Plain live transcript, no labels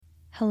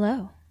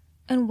Hello,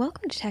 and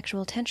welcome to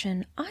Textual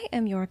Tension. I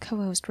am your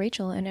co-host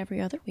Rachel, and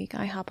every other week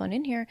I hop on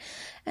in here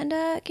and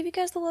give you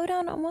guys the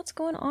lowdown on what's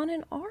going on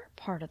in our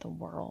part of the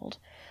world.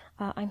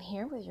 I'm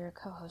here with your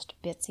co-host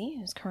Bitsy,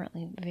 who's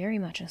currently very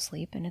much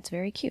asleep, and it's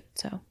very cute,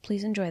 so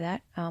please enjoy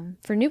that.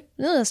 For new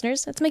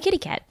listeners, that's my kitty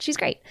cat. She's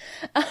great.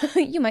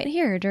 You might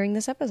hear her during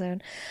this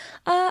episode.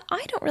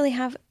 I don't really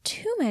have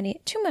too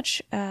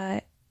much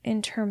in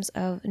terms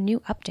of new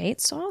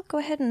updates, so I'll go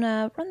ahead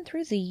and run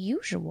through the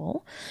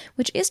usual,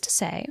 which is to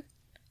say,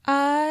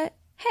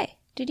 hey,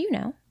 did you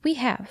know we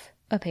have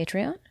a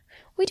Patreon?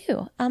 We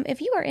do.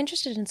 If you are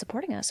interested in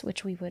supporting us,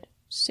 which we would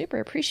super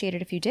appreciate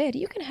it if you did,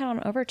 you can head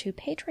on over to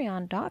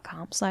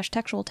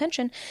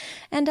patreon.com/textualtension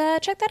and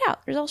check that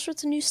out. There's all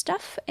sorts of new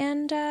stuff,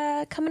 and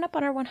coming up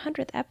on our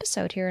 100th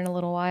episode here in a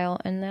little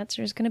while, and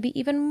there's going to be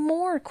even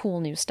more cool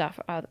new stuff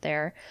out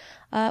there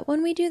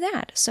when we do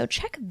that. So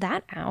check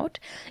that out.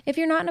 If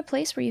you're not in a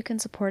place where you can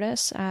support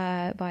us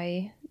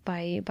by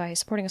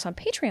supporting us on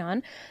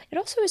Patreon, it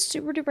also is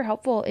super duper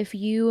helpful if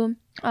you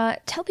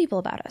tell people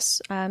about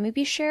us.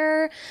 Maybe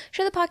share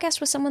the podcast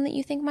with someone that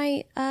you think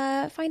might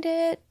find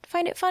it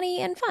funny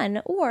and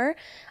fun, or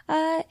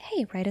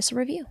hey, write us a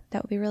review.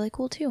 That would be really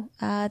cool too.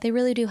 They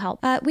really do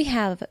help. We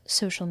have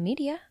social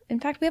media. In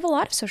fact, we have a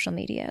lot of social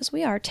medias.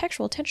 We are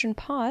Textual Tension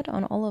Pod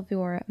on all of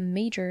your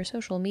major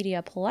social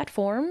media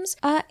platforms.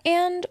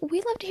 And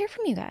we love to hear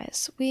from you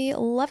guys. We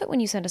love it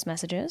when you send us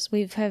messages.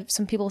 We've had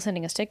some people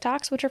sending us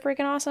TikToks, which are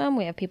freaking awesome.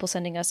 We have people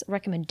sending us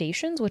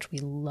recommendations, which we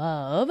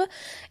love.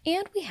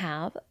 And we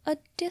have a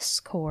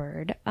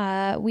Discord.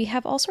 We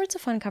have all sorts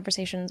of fun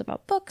conversations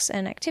about books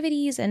and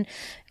activities and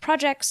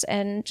projects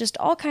and just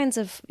all kinds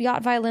of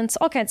yacht violence,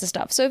 all kinds of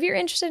stuff. So if you're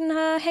interested in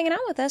hanging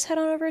out with us, head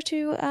on over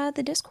to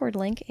the Discord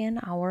link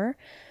in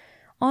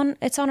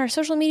it's on our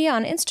social media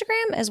on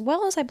Instagram, as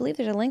well as I believe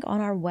there's a link on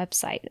our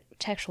website,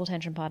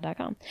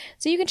 textualtensionpod.com.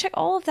 So you can check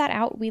all of that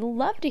out. We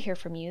love to hear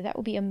from you. That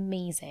would be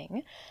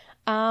amazing.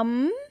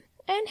 And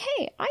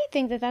hey, I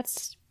think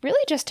that's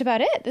really just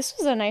about it. This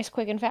was a nice,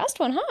 quick, and fast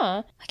one,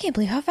 huh? I can't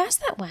believe how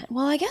fast that went.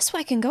 Well, I guess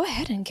I can go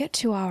ahead and get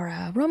to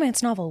our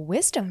romance novel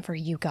wisdom for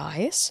you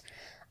guys.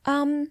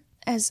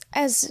 As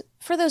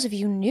for those of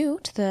you new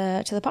to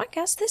the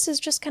podcast, this is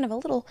just kind of a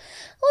little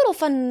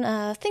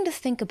fun thing to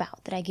think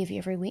about that I give you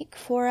every week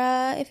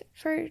to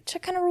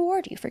kind of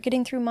reward you for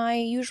getting through my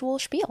usual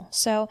spiel.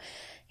 So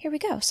here we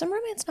go. Some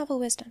romance novel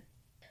wisdom.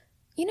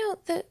 You know,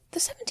 the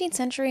 17th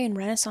century and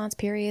Renaissance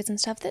periods and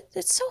stuff,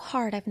 it's so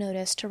hard, I've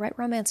noticed, to write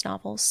romance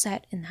novels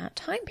set in that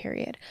time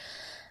period.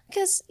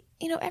 Because,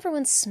 you know,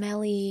 everyone's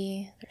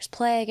smelly, there's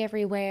plague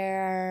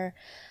everywhere,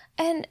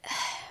 and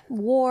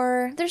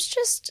war. There's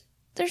just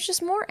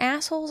more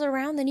assholes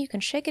around than you can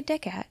shake a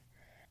dick at.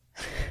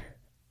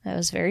 That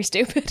was very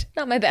stupid.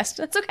 Not my best.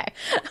 That's okay.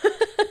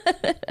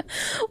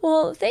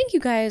 Well, thank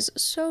you guys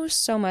so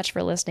much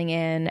for listening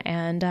in.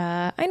 And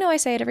I know I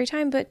say it every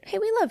time, but hey,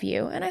 we love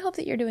you. And I hope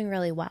that you're doing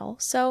really well.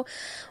 So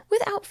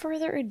without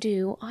further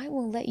ado, I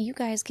will let you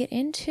guys get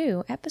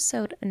into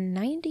episode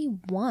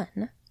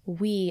 91.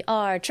 We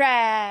Are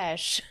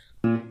Trash.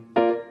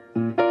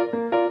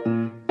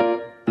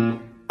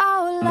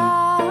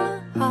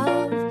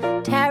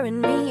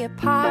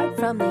 Apart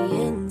from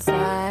the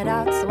inside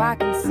out, so I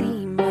can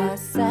see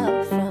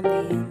myself from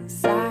the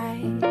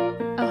inside.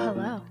 Oh,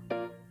 hello.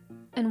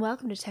 And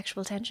welcome to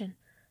Textual Tension,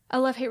 a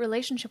love-hate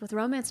relationship with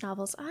romance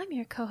novels. I'm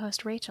your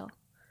co-host, Rachel.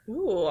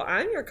 Ooh,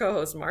 I'm your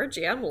co-host,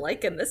 Margie. I'm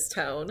liking this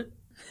tone.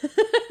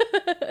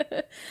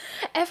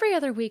 Every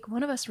other week,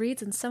 one of us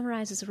reads and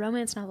summarizes a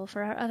romance novel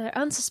for our other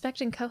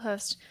unsuspecting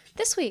co-host.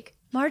 This week,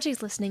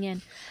 Margie's listening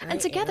in, and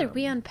together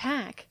we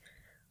unpack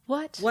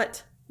what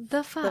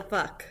the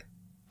fuck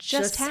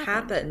just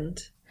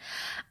happened.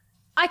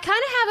 I kind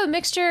of have a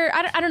mixture,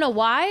 I don't know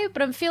why,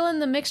 but I'm feeling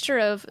the mixture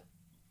of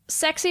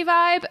sexy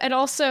vibe and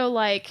also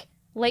like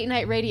late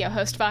night radio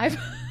host vibe.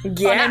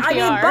 Yeah, I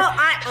mean, but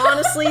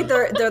honestly,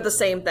 they're the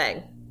same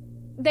thing.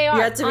 They are.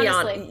 You have to be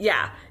honest.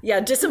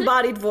 Yeah,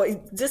 disembodied voice,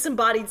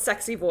 disembodied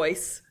sexy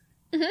voice.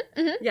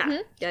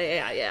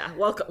 Yeah.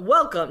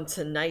 Welcome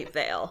to Night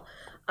Vale.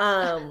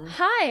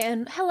 Hi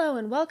and hello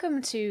and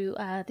welcome to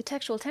the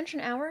Textual Tension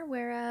Hour,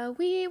 where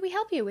we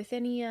help you with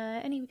any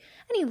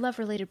love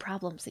related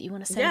problems that you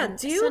want to send. Yeah,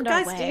 do you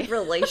guys need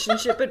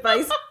relationship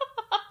advice?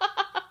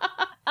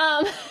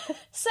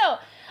 So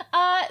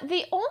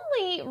the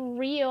only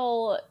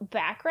real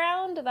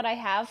background that I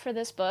have for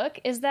this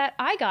book is that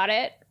I got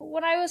it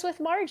when I was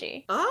with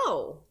Margie.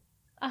 Oh.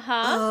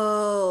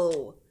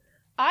 Oh.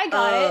 I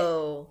got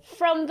it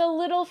from the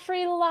Little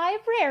Free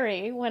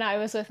Library when I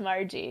was with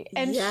Margie.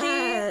 And she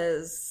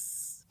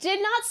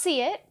did not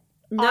see it.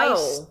 No. I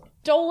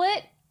stole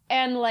it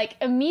and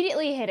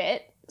immediately hid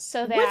it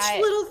so that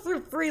Which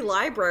Little Free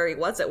Library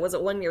was it? Was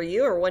it one near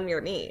you or one near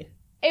me?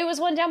 It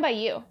was one down by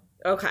you.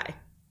 Okay.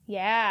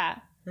 Yeah.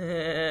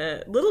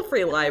 Little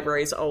Free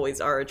Libraries always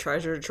are a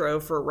treasure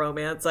trove for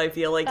romance, I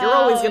feel like. You're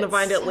always going to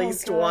find at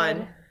least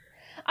one.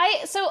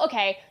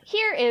 Okay,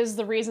 here is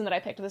the reason that I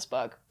picked this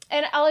book.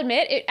 And I'll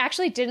admit, it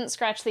actually didn't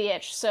scratch the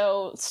itch,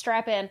 so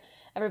strap in.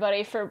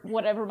 everybody, for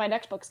whatever my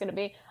next book's going to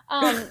be.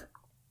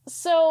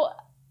 So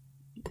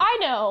I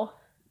know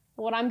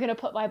what I'm going to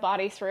put my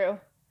body through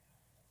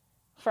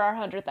for our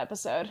 100th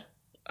episode.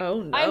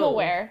 Oh, no. I'm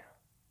aware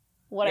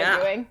what I'm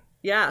doing.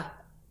 Yeah.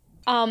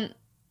 And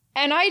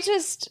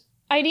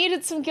I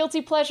needed some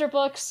guilty pleasure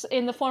books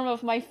in the form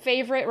of my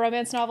favorite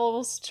romance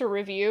novels to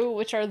review,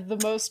 which are the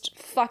most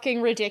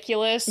fucking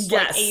ridiculous,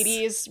 like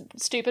 80s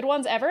stupid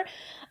ones ever.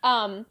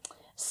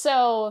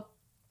 So,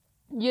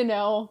 you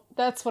know,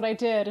 that's what I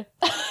did.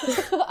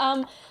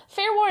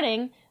 Fair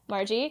warning,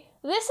 Margie,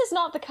 this is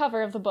not the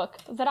cover of the book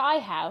that I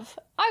have.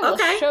 I will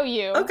show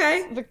you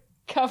the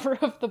cover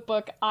of the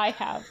book I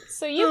have.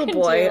 So you can do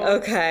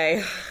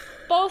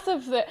both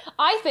of the...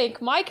 I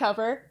think my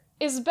cover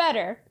is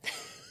better.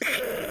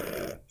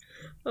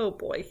 Oh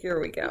boy, here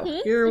we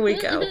go. Here we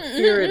go.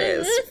 Here it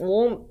is.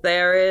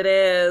 There it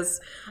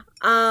is.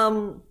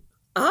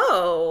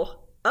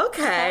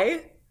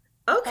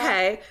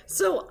 Okay.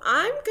 So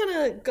I'm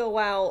gonna go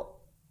out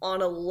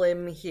on a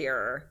limb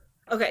here.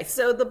 Okay,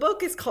 so the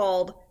book is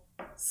called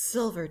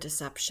Silver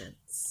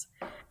Deceptions,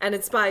 and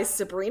it's by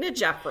Sabrina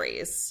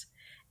Jeffries,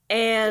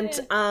 and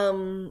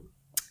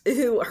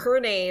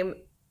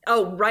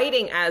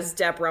writing as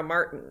Deborah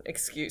Martin,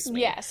 excuse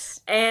me. Yes.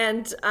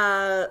 And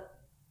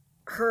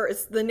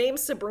the name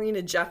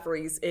Sabrina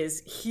Jeffries is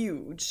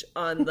huge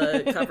on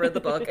the cover of the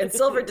book, and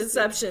Silver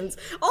Deceptions.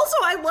 Also,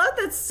 I love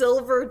that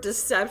Silver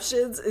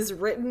Deceptions is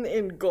written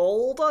in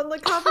gold on the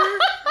cover,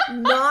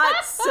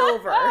 not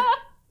silver.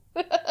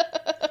 Who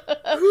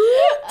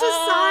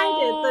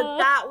decided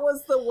that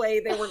was the way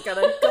they were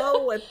gonna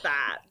go with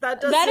that?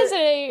 That is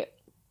a...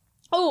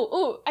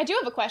 Oh, I do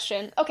have a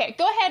question. Okay,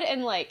 go ahead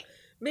and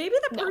maybe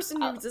the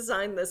person who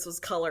designed this was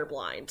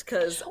colorblind,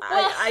 because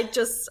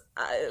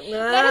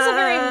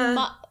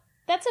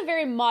that's a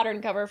very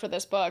modern cover for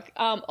this book.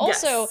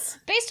 Also,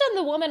 based on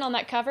the woman on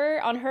that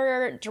cover, on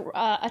her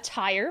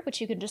attire,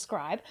 which you can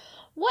describe,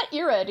 what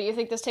era do you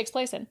think this takes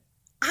place in?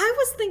 I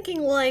was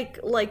thinking like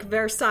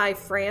Versailles,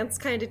 France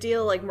kind of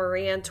deal, like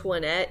Marie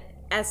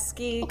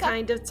Antoinette-esque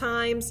kind of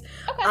times.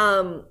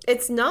 Okay.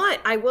 It's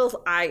not. I'm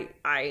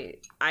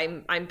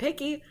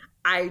picky.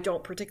 I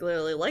don't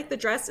particularly like the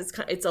dress.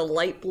 It's a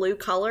light blue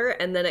color,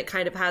 and then it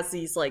kind of has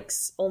these like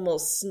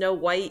almost Snow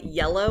White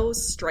yellow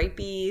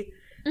stripy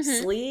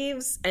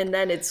sleeves, and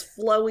then it's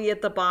flowy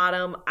at the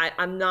bottom.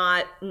 I'm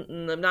not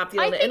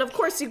feeling it. And of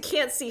course, you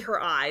can't see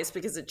her eyes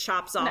because it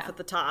chops off at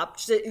the top.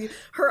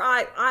 Her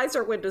eyes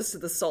are windows to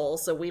the soul,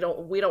 so we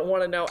don't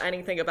want to know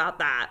anything about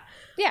that.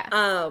 Yeah.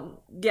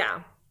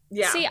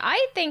 Yeah. See,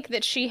 I think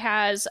that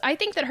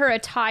her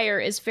attire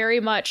is very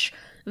much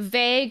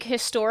vague,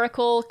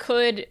 historical,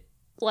 could,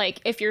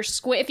 like, if you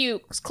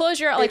close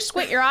your,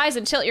 squint your eyes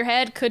and tilt your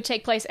head, could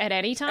take place at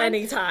any time.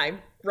 Anytime.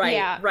 Right.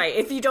 Yeah. Right.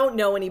 If you don't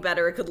know any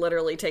better, it could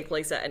literally take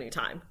place at any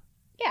time.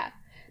 Yeah.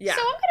 So I'm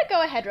going to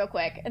go ahead real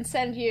quick and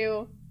send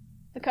you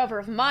the cover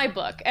of my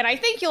book, and I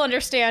think you'll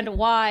understand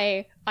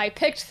why I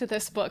picked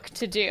this book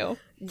to do.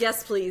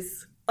 Yes,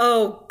 please.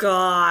 Oh,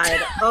 God.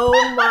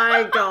 Oh,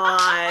 my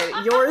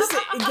God. Yours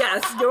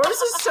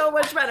is so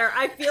much better.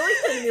 I feel like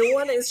the new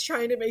one is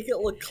trying to make it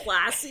look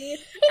classy,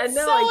 and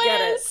now I get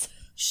it.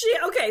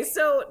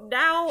 So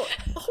now,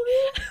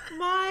 oh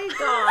my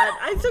God,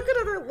 I took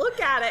another look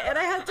at it, and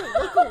I had to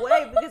look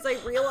away because I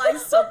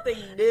realized something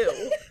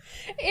new.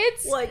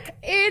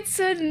 It's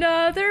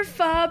another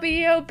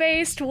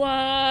Fabio-based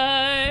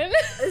one.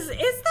 Is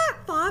that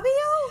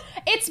Fabio?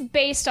 It's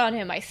based on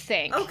him, I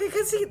think. Okay,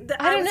 because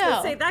I was going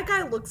to say, that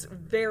guy looks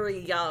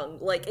very young.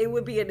 Like, it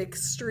would be an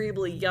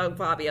extremely young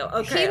Fabio.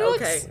 Okay, he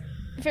looks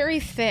very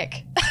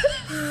thick.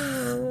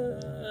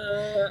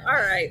 All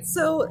right,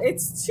 so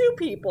it's two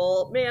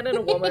people, man and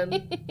a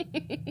woman,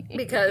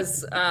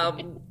 because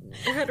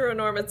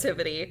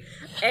heteronormativity,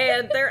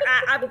 and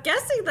I'm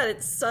guessing that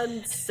it's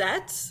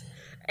sunset,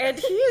 and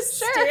he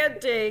is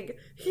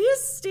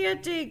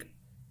standing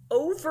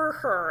over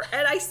her,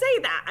 and I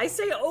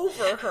say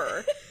over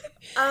her.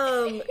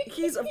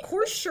 He's of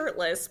course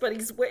shirtless, but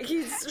he's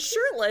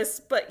shirtless,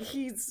 but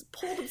he's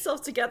pulled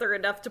himself together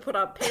enough to put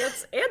on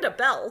pants and a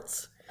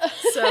belt.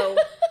 So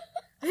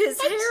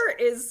his hair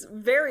is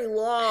very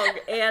long,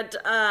 and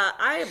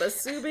I am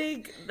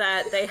assuming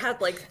that they had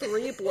like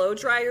 3 blow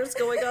dryers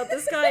going on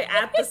this guy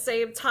at the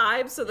same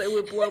time, so they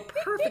would blow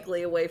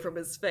perfectly away from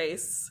his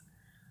face.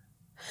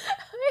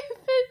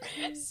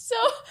 I'm just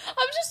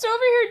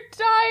over here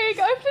dying.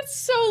 I've been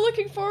so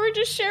looking forward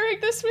to sharing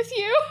this with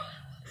you.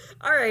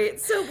 All right,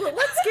 so but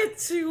let's get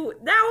to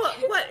now.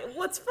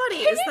 What's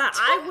funny is that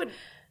I would.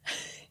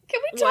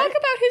 Can we talk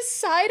about his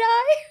side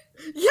eye?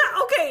 Yeah.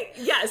 Okay.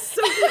 Yes.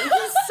 So he's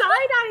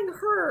side-eyeing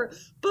her,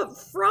 but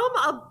from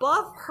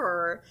above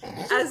her,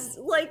 as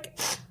like.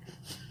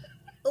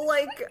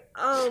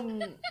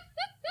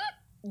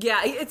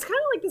 Yeah, it's kind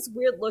of like this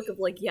weird look of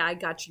like, yeah, I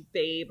got you,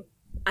 babe.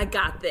 I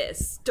got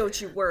this. Don't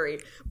you worry.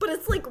 But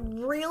it's like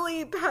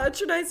really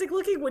patronizing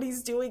looking when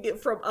he's doing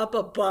it from up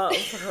above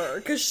her.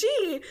 Because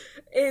she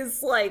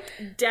is like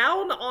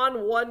down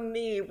on one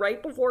knee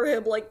right before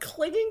him, like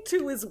clinging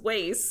to his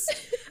waist.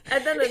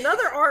 And then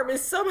another arm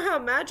is somehow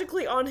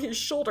magically on his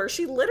shoulder.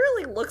 She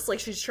literally looks like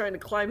she's trying to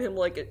climb him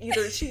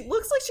either she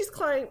looks like she's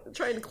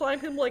trying to climb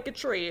him like a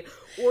tree,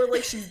 or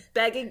like she's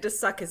begging to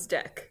suck his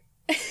dick.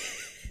 A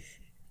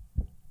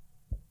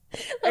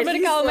little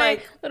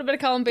bit of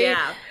column B.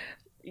 Yeah.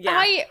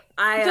 Yeah.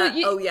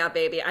 Oh yeah,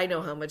 baby. I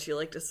know how much you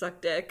like to suck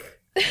dick.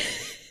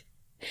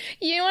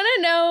 You want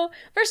to know,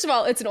 first of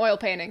all, it's an oil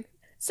painting.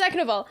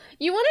 Second of all,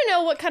 you want to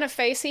know what kind of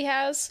face he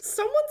has?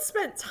 Someone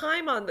spent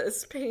time on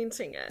this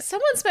painting it.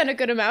 Someone spent a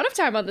good amount of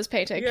time on this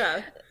painting.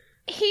 Yeah.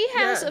 He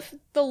has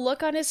the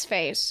look on his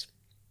face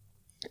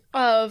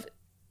of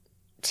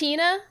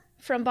Tina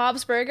from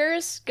Bob's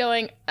Burgers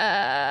going, I've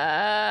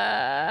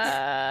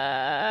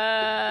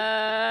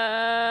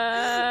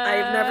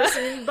never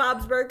seen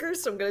Bob's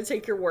Burgers, so I'm going to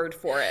take your word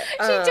for it.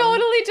 She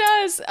totally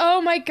does.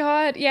 Oh my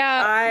god,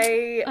 yeah.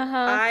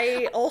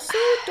 I also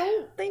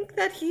don't think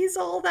that he's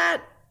all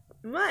that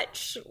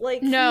much.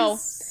 Like, no.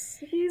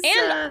 He's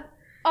and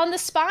on the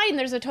spine,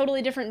 there's a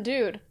totally different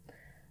dude.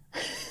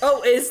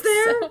 Oh, is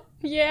there? So,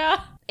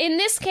 yeah. In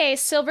this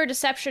case, Silver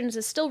Deceptions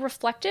is still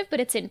reflective,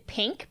 but it's in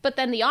pink, but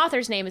then the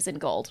author's name is in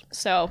gold.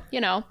 So, you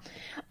know.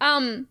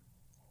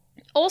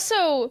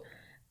 Also,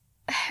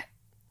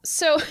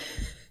 so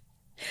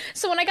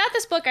when I got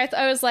this book,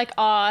 I was like,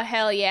 aw,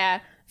 hell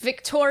yeah.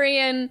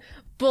 Victorian,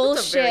 bullshit,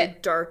 That's a very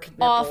dark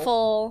nipple.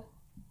 Awful.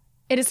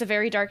 It is a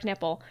very dark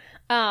nipple.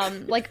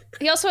 Like,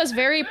 he also has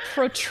very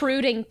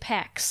protruding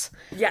pecs.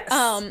 Yes.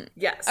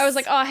 Yes. I was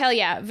like, oh, hell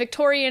yeah.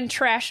 Victorian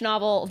trash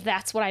novel,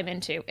 that's what I'm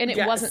into. And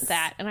it wasn't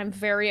that, and I'm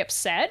very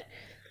upset.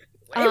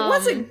 It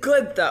wasn't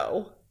good,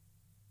 though.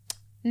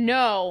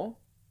 No.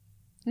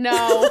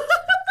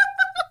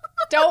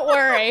 Don't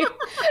worry.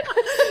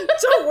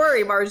 Don't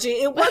worry, Margie.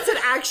 It wasn't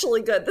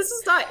actually good. This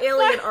is not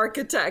Alien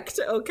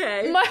Architect,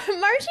 okay? Margie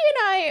and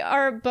I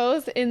are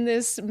both in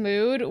this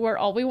mood where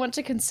all we want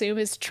to consume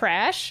is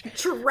trash.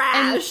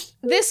 Trash.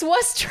 And this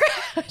was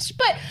trash.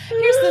 But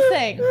here's the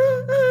thing.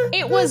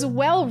 It was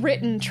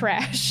well-written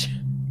trash.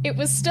 It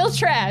was still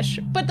trash,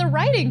 but the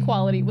writing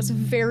quality was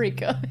very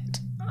good.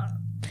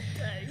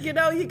 You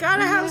know, you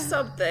gotta have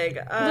something.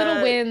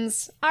 Little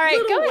wins. All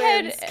right, go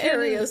ahead.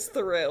 Carry us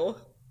through.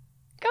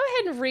 Go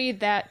ahead and read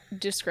that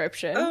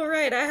description. Oh,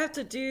 right. I have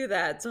to do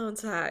that,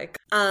 don't I?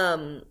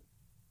 God,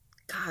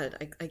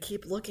 I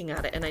keep looking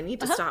at it and I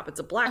need to stop.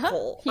 It's a black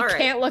hole. You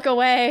can't look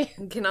away.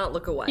 You cannot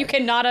look away. You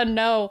cannot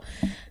unknow.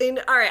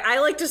 All right, I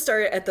like to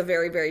start at the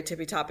very, very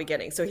tippy-top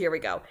beginning. So here we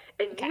go.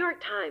 In New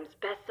York Times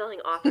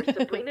best-selling author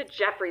Sabrina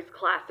Jeffries'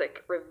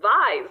 classic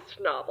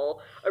revised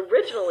novel,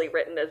 originally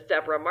written as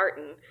Deborah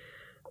Martin,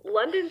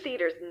 London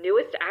theater's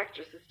newest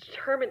actress is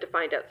determined to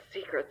find out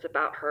secrets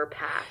about her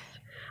past.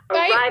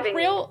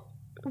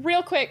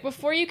 Real quick,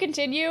 before you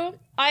continue,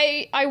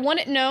 I want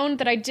it known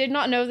that I did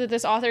not know that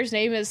this author's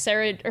name is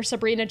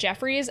Sabrina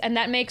Jeffries, and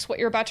that makes what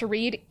you're about to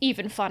read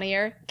even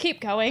funnier. Keep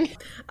going.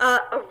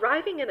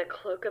 Arriving in a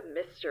cloak of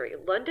mystery,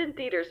 London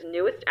theater's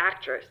newest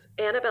actress,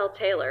 Annabelle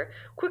Taylor,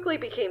 quickly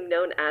became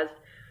known as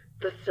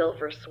the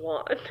Silver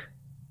Swan.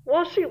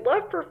 While she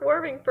loved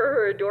performing for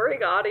her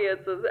adoring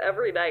audiences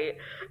every night,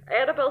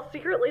 Annabelle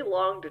secretly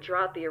longed to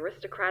draw out the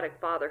aristocratic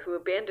father who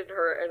abandoned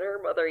her and her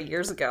mother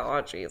years ago.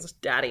 Oh, geez,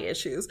 daddy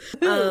issues.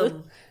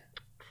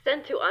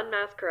 Sent to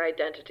unmask her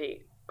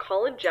identity,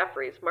 Colin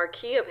Jeffries,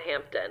 Marquis of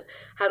Hampton,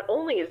 had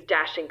only his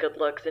dashing good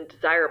looks and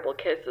desirable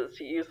kisses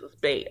to use as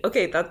bait.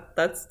 Okay,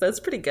 that's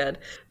pretty good.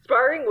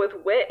 Sparring with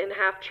wit and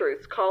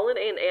half-truths, Colin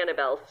and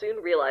Annabelle soon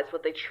realized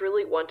what they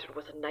truly wanted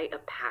was a night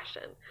of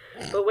passion.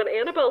 But when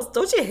Annabelle's...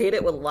 Don't you hate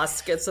it when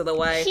lust gets in the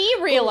way? He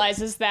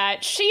realizes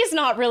that. She's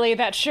not really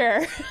that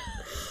sure.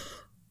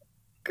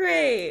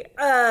 Great.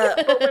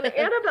 But when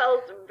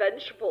Annabelle's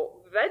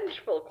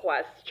vengeful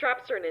quest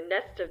traps her in a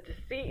nest of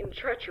deceit and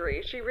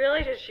treachery, she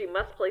realizes she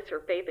must place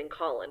her faith in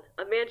Colin,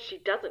 a man she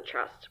doesn't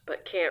trust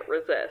but can't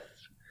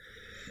resist.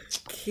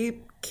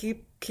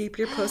 Keep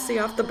your pussy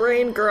off the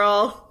brain,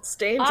 girl. It's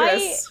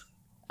dangerous.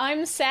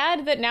 I'm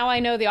sad that now I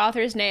know the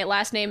author's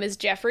last name is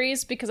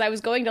Jeffries, because I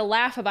was going to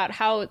laugh about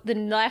how the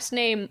last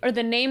name, or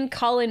the name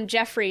Colin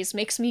Jeffries,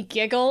 makes me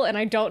giggle, and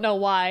I don't know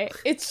why.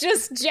 It's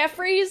just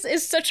Jeffries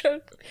is such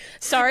a...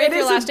 Sorry if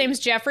your last name's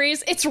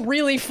Jeffries. It's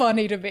really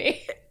funny to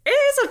me. It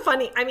is a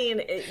funny... I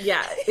mean,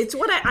 yeah, it's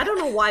what I don't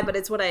know why, but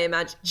it's what I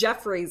imagine.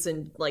 Jeffries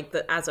and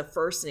as a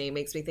first name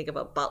makes me think of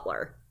a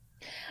butler.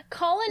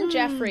 Colin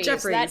Jeffries,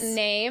 that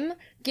name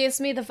gives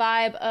me the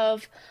vibe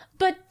of,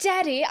 but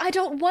Daddy, I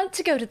don't want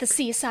to go to the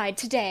seaside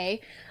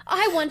today.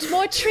 I want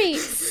more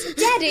treats.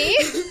 Daddy,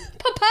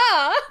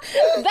 Papa,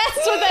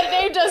 that's what that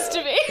name does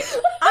to me.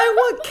 I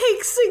want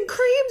cakes and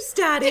creams,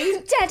 Daddy.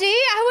 Daddy,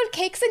 I want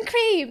cakes and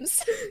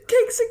creams.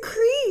 Cakes and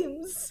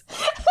creams.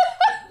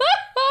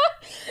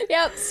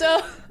 Yep,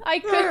 so I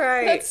could, all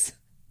right.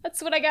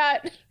 That's what I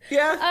got.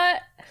 Yeah.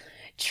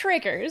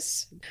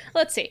 Triggers.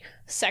 Let's see.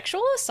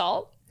 Sexual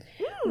assault,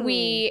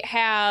 We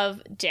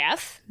have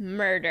death,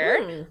 murder,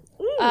 good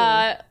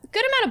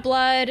amount of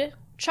blood,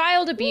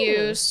 child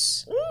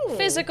abuse,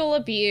 physical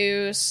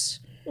abuse,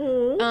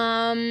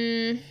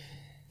 Boat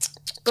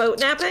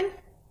napping?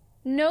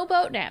 no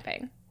boat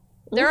napping.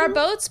 There are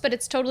boats, but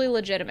it's totally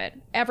legitimate.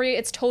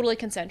 It's totally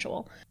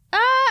consensual.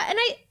 And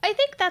I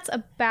think that's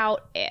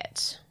about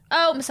it.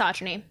 Oh,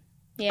 misogyny.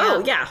 Yeah.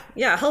 Oh,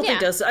 yeah, healthy Yeah.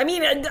 dose. I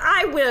mean,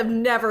 I would have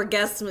never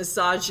guessed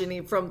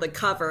misogyny from the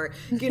cover,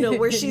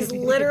 where she's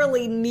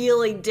literally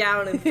kneeling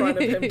down in front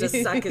of him to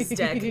suck his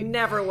dick.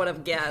 Never would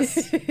have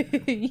guessed.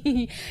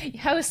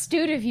 How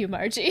astute of you,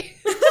 Margie.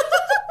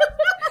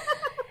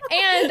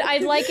 And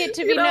I'd like it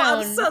to be known.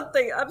 I'm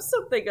something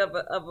of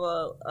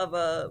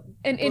a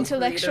An book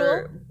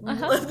intellectual?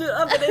 reader.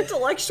 Of an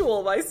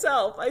intellectual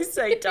myself, I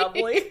say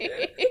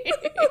doubly.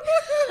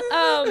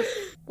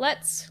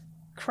 Let's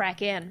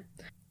crack in.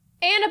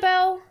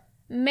 Annabelle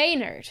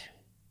Maynard.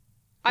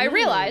 I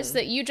realize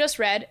that you just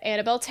read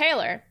Annabelle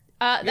Taylor.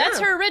 That's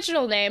her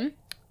original name.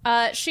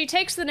 She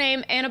takes the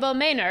name Annabelle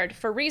Maynard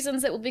for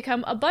reasons that will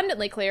become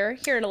abundantly clear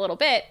here in a little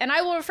bit, and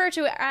I will refer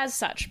to it as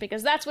such,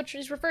 because that's what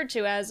she's referred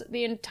to as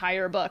the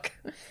entire book.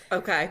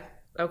 Okay.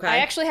 I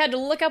actually had to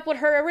look up what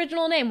her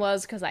original name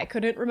was, because I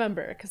couldn't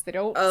remember, because they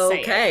don't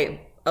say it.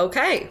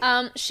 Okay.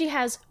 She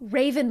has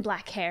raven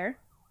black hair.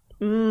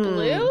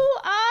 Blue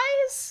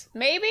eyes?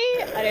 Maybe?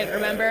 I didn't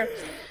remember.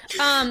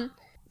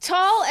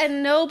 Tall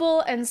and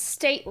noble and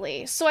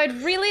stately. So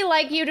I'd really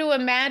like you to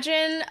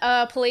imagine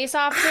a police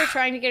officer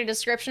trying to get a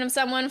description of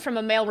someone from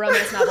a male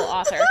romance novel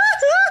author.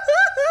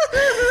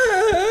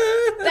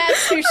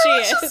 That's who she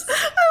is. I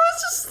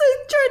was just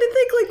trying to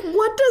think,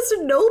 what does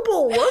a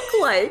noble look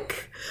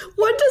like?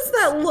 What does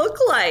that look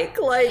like?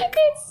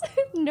 It's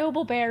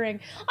noble bearing.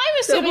 I'm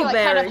assuming Noble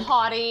kind of bearing.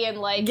 haughty and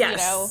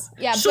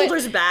yeah,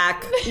 shoulders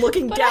back,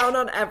 looking down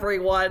on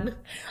everyone.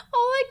 All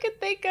I could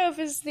think of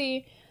is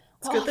the.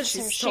 It's good that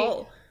she's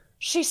tall.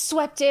 She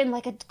swept in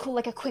like a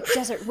quick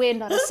desert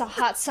wind on a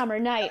hot summer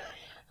night.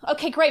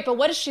 Okay, great, but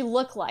what does she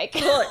look like?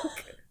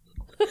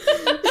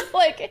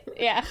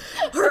 Yeah.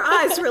 Her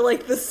eyes were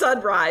like the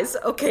sunrise.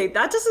 Okay,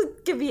 that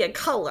doesn't give me a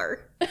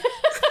color.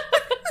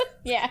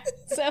 Yeah,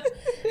 so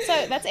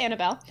that's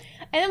Annabelle.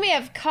 And then we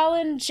have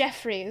Colin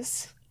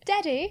Jeffries.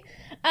 Daddy.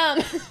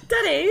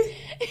 Daddy.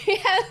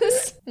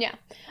 Yes. Yeah.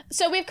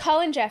 So we have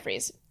Colin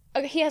Jeffries.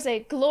 Okay, he has a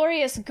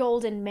glorious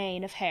golden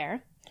mane of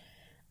hair.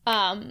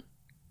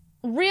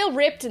 Real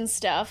ripped and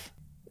stuff.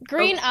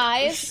 Green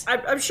eyes.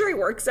 I'm sure he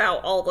works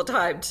out all the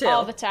time, too.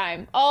 All the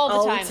time.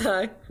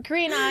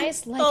 Green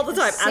eyes like all the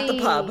time, sea. at the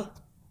pub.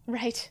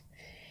 Right.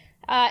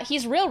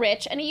 He's real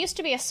rich, and he used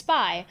to be a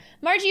spy.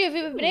 Margie, have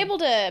you been able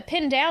to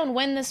pin down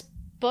when this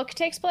book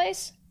takes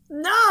place?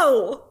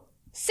 No!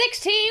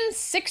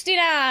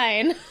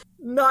 1669.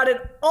 Not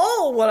at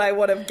all what I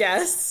would have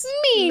guessed.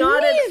 Me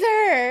Not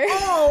neither.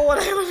 At all what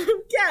I would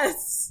have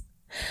guessed.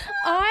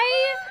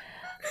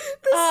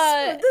 This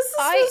is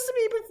supposed to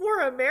be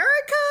before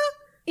America?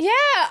 Yeah,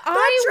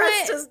 That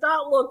dress does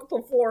not look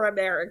before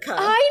America.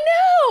 I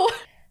know!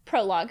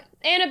 Prologue.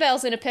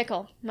 Annabelle's in a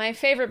pickle. My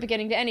favorite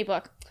beginning to any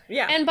book.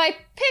 Yeah. And by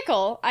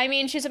pickle, I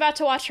mean she's about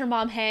to watch her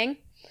mom hang.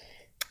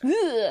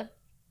 Ugh.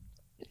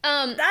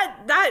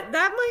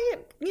 That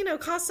might,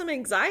 cause some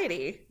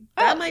anxiety.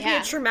 That might be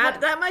a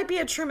traumatic. That might be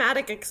a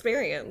traumatic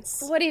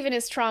experience. What even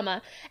is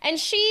trauma? And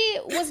she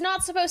was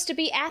not supposed to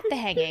be at the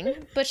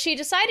hanging, but she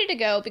decided to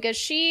go because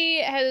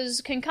she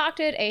has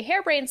concocted a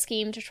harebrained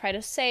scheme to try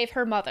to save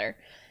her mother.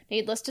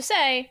 Needless to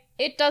say,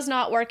 it does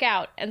not work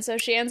out, and so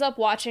she ends up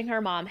watching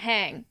her mom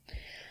hang.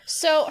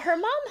 So her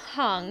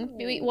mom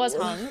was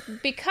hung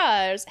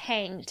because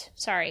hanged.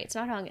 Sorry, it's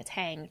not hung, it's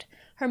hanged.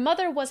 Her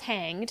mother was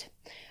hanged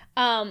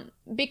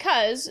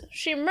because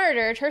she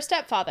murdered her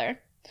stepfather.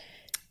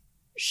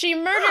 She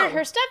murdered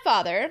her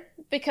stepfather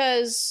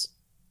because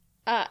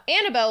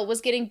Annabelle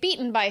was getting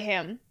beaten by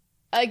him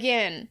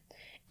again.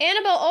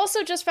 Annabelle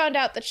also just found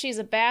out that she's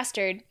a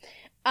bastard,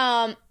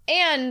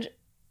 and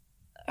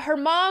her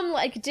mom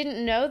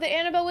didn't know that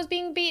Annabelle was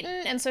being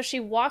beaten, and so she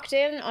walked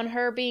in on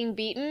her being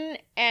beaten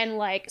and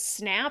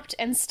snapped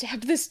and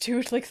stabbed this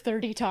dude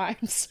 30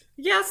 times.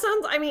 Yeah,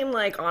 sounds. I mean,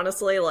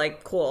 honestly,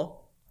 cool.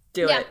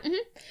 Do it.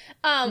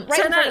 Mm-hmm.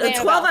 Right in front of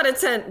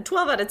Annabelle.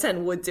 12 out of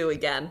 10 would do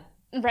again.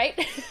 Right?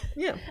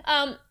 Yeah.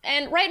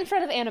 And right in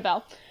front of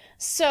Annabelle.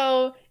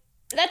 So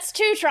that's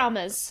 2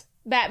 traumas.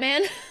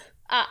 Batman.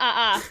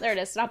 There it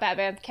is. Not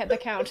Batman. The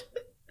Count.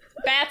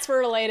 Bats were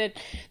related.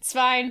 It's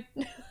fine.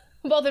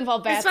 Both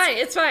involve bats.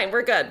 It's fine.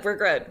 We're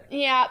good.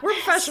 Yeah. We're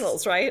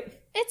professionals, right?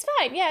 It's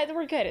fine. Yeah,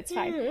 we're good. It's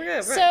fine.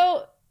 We're good.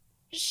 So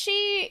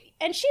she's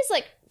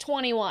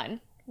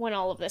 21 when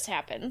all of this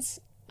happens.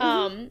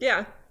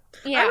 Yeah.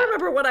 Yeah. I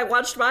remember when I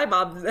watched my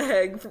mom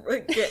hang for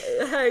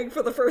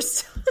the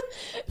first time.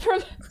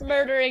 From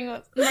murdering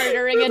a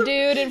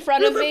dude in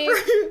front of me.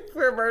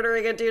 For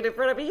murdering a dude in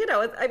front of me.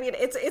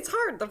 It's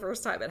hard the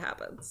first time it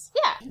happens.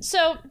 Yeah.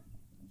 So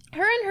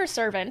her and her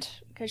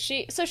servant, because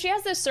she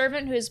has this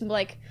servant who's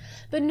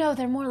but no,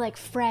 they're more like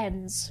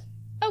friends.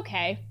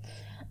 Okay.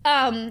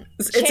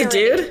 It's a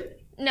dude?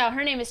 No,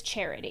 her name is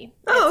Charity.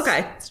 Oh,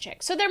 okay. It's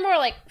chick. So they're more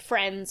like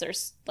friends or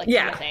like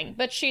kind of thing.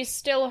 But she's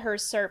still her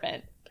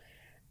servant.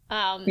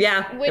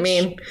 Where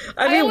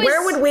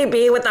would we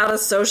be without a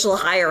social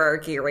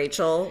hierarchy,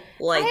 Rachel?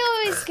 Like,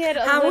 I always get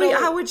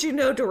how would you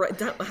know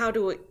how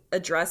to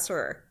address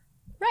her?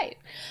 Right.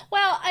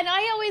 Well, and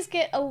I always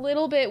get a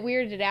little bit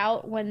weirded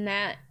out when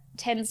that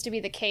tends to be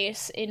the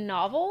case in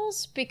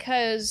novels,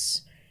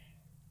 because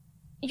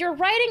you're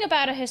writing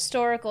about a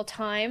historical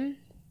time,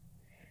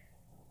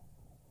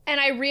 and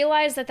I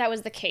realize that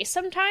was the case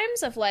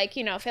sometimes of, like,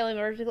 you know, family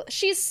members.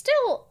 She's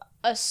still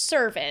a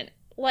servant.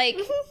 Like,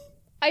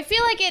 I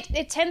feel like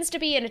it tends to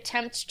be an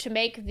attempt to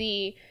make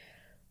the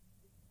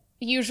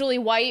usually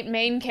white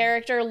main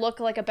character look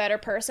like a better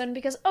person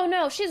because, oh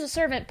no, she's a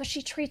servant, but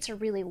she treats her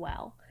really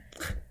well.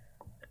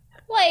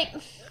 Like,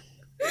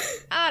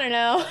 I don't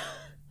know.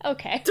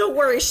 Okay. Don't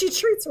worry, she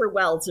treats her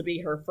well to be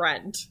her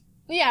friend.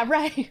 Yeah,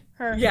 right.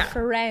 Her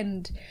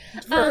friend.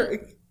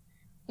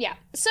 Yeah.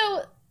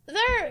 So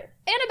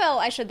Annabelle,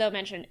 I should though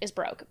mention, is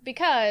broke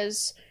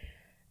because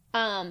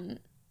her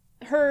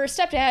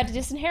stepdad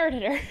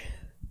disinherited her.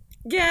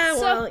 Yeah,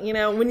 well, you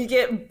know, when you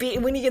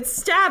get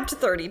stabbed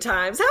 30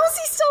 times, how is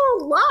he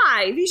still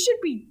alive? He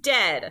should be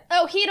dead.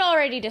 Oh, he'd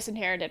already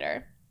disinherited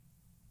her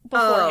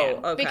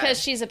beforehand okay. because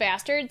she's a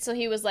bastard, so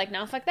he was like,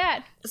 no, fuck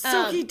that.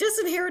 So he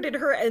disinherited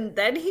her and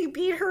then he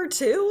beat her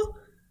too?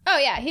 Oh,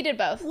 yeah, he did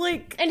both.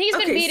 Like, and he's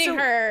been beating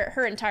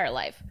her entire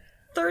life.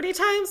 30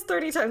 times?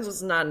 30 times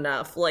was not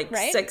enough. Like,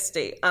 right?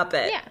 60. Up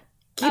it. Yeah.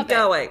 Keep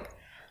going.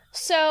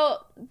 So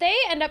they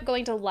end up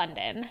going to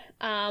London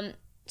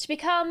to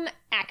become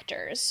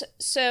actors.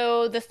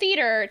 So the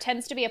theater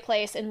tends to be a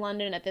place in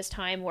London at this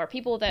time where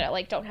people that,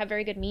 like, don't have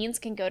very good means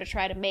can go to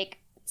try to make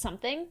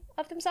something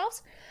of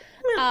themselves.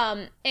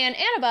 And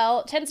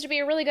Annabelle tends to be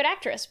a really good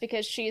actress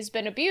because she's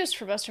been abused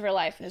for most of her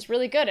life and is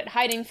really good at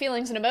hiding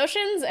feelings and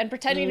emotions and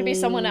pretending to be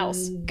someone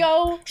else.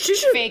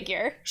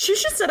 Figure. She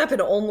should set up an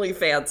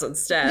OnlyFans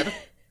instead.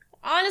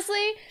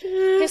 Honestly,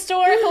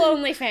 historical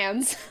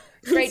OnlyFans.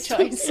 Great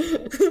choice.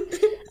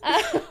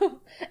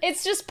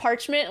 It's just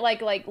parchment,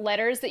 like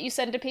letters that you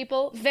send to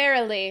people.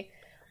 Verily,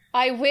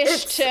 I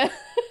wish to...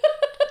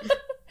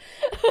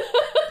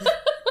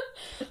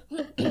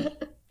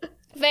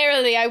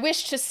 Verily, I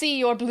wish to see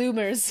your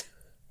bloomers.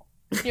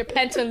 Your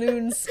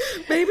pantaloons.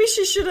 Maybe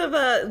she should have,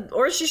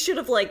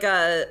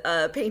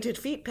 painted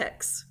feet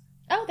pics.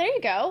 Oh, there you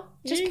go.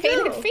 Just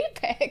painted feet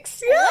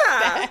pics. Yeah.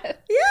 I like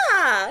that.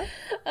 Yeah.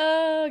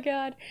 Oh,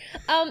 God.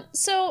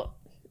 So...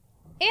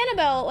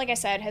 Annabelle, like I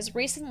said, has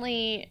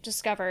recently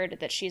discovered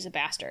that she's a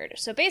bastard.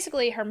 So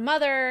basically, her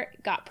mother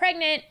got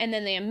pregnant, and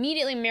then they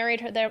immediately married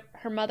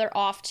her mother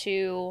off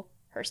to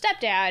her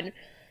stepdad.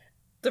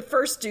 The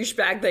first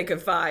douchebag they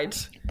could find.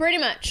 Pretty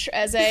much.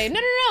 As a,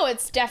 no,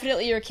 it's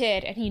definitely your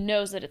kid, and he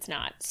knows that it's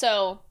not.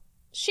 So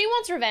she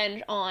wants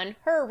revenge on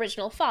her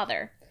original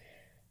father,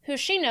 who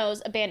she knows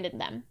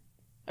abandoned them.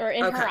 Or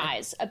in her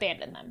eyes,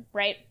 abandoned them,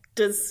 right?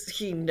 Does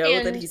he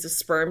know that he's a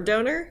sperm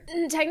donor?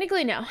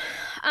 Technically, no.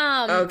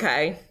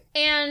 Okay.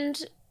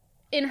 And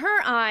in her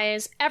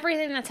eyes,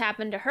 everything that's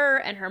happened to her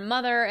and her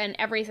mother and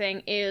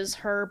everything is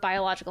her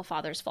biological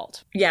father's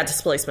fault. Yeah,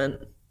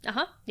 displacement.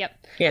 Uh-huh.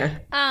 Yep. Yeah.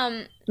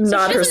 So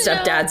not her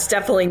stepdad's.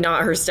 Definitely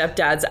not her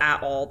stepdad's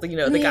at all. You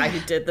know, the guy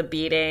who did the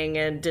beating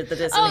and did the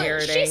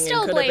disinheriting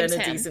and could have been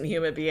a decent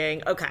human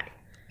being. Okay.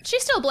 She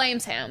still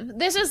blames him.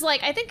 This is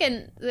like, I think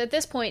at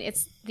this point,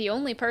 it's the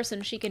only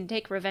person she can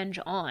take revenge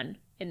on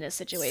in this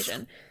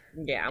situation.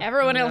 Yeah.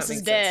 Everyone else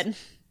is dead.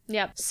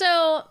 Yep.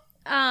 So,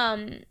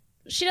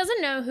 she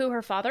doesn't know who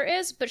her father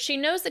is, but she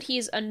knows that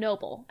he's a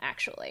noble,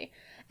 actually.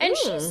 And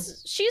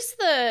she's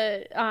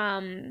the,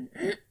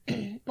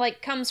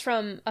 like, comes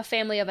from a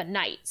family of a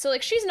knight. So,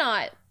 like, she's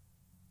not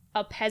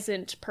a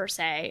peasant, per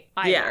se,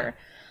 either.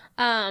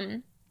 Yeah.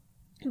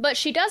 But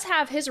she does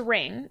have his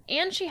ring,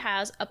 and she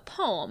has a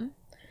poem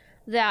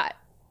that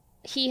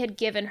he had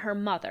given her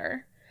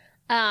mother.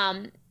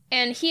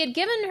 And he had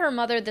given her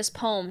mother this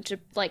poem to,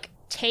 like,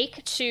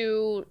 take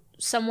to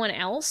someone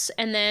else,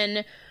 and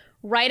then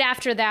right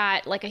after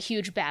that, like, a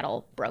huge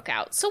battle broke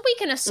out. So we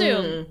can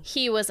assume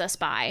he was a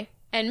spy,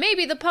 and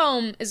maybe the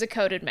poem is a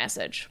coded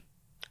message.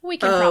 We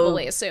can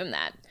probably assume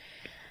that.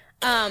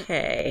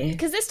 Okay.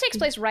 Because this takes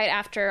place right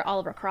after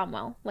Oliver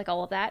Cromwell, like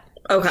all of that.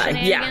 Okay,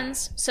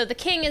 shenanigans. Yeah. So the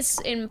king is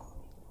in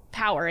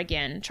power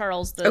again,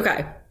 Charles the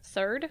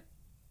Third.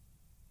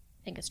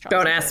 I think it's Charles.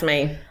 Don't ask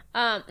me.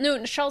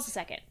 No, Charles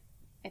II,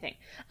 I think.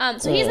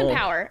 So he's in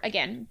power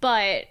again,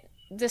 but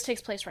this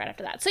takes place right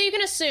after that. So you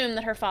can assume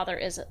that her father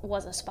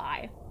was a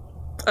spy.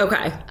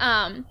 Okay.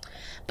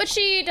 But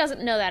she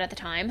doesn't know that at the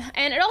time.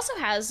 And it also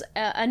has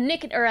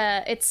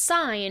it's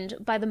signed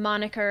by the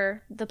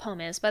moniker, the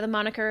poem is, by the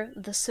moniker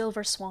The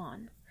Silver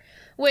Swan,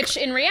 which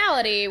in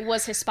reality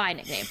was his spy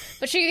nickname.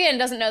 But she, again,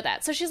 doesn't know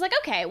that. So she's like,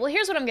 okay, well,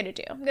 here's what I'm going to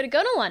do. I'm going to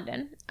go to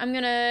London. I'm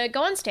going to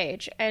go on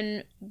stage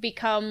and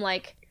become,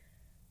 like,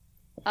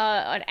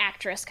 an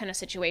actress kind of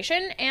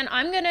situation. And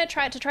I'm going to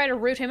try to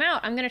root him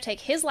out. I'm going to take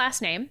his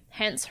last name,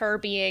 hence her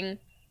being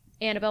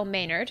Annabelle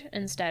Maynard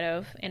instead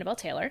of Annabelle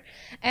Taylor.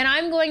 And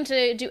I'm going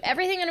to do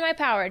everything in my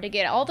power to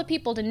get all the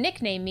people to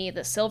nickname me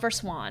the Silver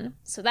Swan.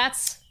 So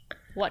that's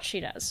what she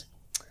does.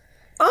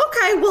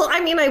 Okay, well,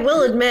 I mean, I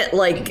will admit,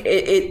 like,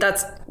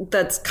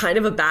 that's kind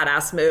of a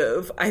badass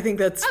move. I think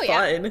that's fun.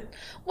 Yeah.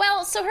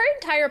 Well, so her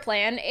entire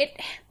plan,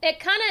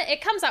 it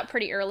comes out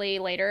pretty early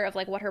later of,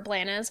 like, what her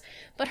plan is.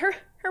 But her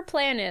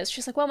plan is,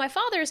 she's like, well, my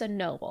father's a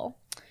noble.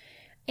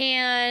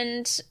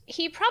 And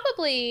he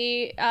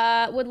probably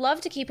would love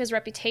to keep his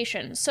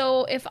reputation.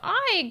 So if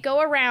I go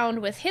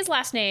around with his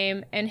last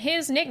name and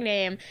his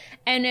nickname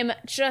and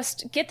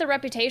just get the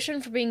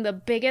reputation for being the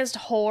biggest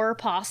whore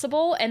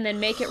possible and then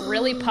make it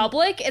really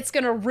public, it's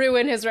going to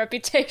ruin his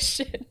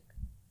reputation.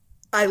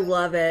 I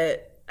love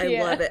it. I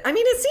love it. I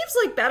mean, it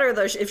seems like better,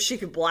 though, if she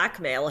could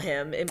blackmail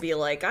him and be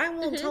like, I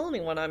won't tell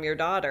anyone I'm your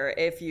daughter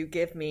if you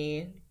give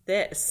me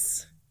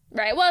this.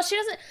 Right. Well, she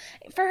doesn't...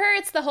 For her,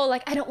 it's the whole,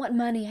 like, I don't want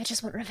money. I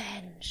just want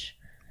revenge.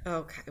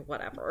 Okay,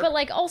 whatever. But,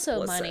 like, also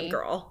Listen, money.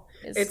 Girl,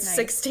 it's nice.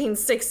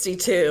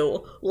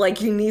 1662.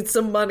 Like, you need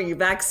some money.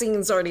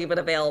 Vaccines aren't even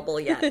available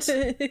yet.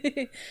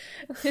 The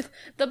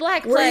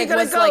Black Plague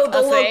was, like,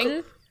 a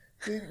thing.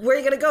 Where are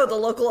you going to go? The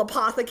local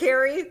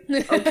apothecary?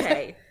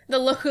 Okay. The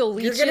local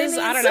leeches? You're going to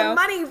need some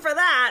money for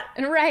that.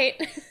 Right.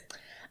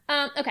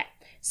 Okay.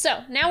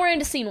 So, now we're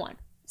into scene one.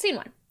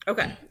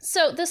 Okay.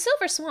 So, the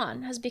Silver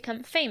Swan has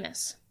become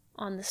famous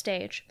on the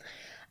stage.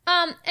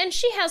 And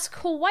she has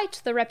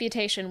quite the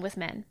reputation with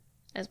men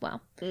as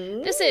well.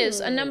 This is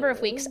a number of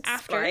weeks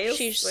after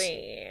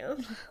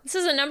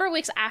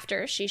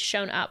she's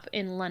shown up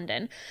in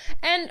London.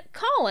 And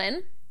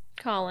Colin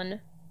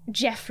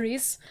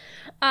Jeffries,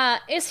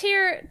 is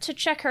here to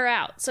check her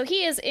out. So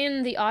he is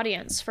in the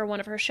audience for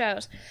one of her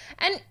shows.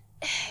 And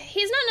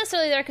he's not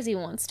necessarily there because he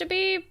wants to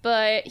be,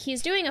 but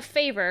he's doing a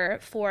favor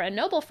for a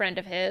noble friend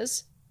of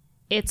his.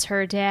 It's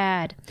her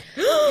dad,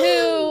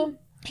 who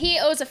he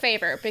owes a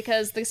favor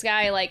because this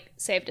guy, like,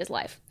 saved his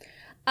life.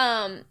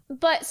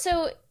 But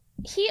so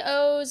he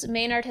owes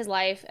Maynard his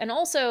life, and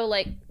also,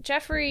 like,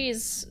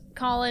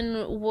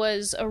 Colin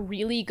was a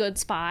really good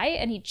spy,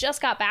 and he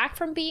just got back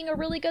from being a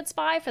really good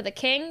spy for the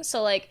king.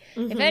 So, like,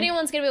 if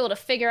anyone's gonna be able to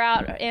figure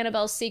out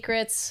Annabelle's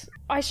secrets,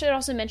 I should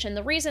also mention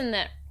the reason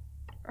that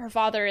her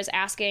father is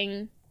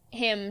asking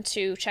him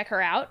to check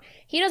her out.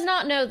 He does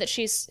not know that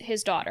she's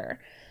his daughter.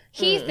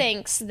 He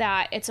thinks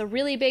that it's a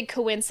really big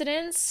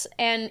coincidence,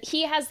 and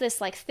he has this,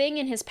 like, thing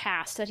in his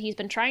past that he's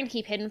been trying to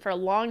keep hidden for a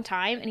long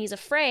time, and he's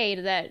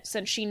afraid that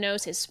since she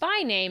knows his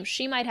spy name,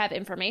 she might have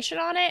information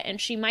on it,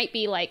 and she might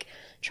be, like,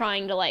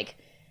 trying to, like,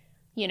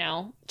 you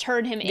know,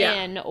 turn him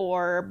in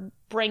or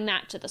bring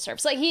that to the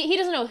surface. Like, he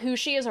doesn't know who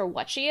she is or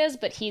what she is,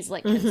 but he's,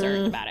 like,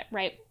 concerned about it,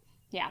 right?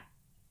 Yeah.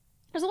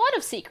 There's a lot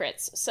of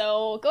secrets,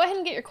 so go ahead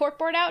and get your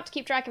corkboard out to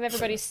keep track of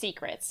everybody's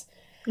secrets.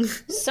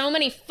 So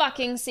many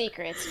fucking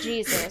secrets,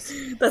 Jesus.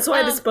 That's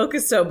why this book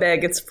is so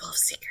big. It's full of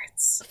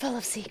secrets. Full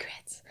of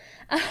secrets.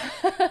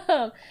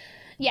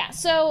 Yeah,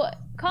 so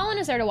Colin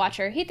is there to watch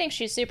her. He thinks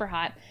she's super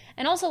hot.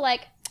 And also,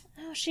 like,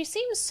 oh, she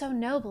seems so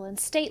noble and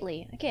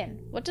stately.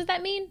 Again, what does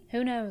that mean?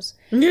 Who knows?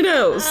 Who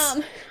knows?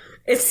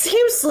 It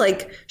seems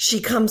like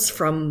she comes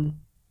from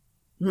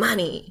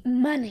money.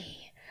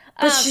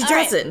 But she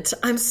doesn't.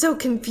 Right. I'm so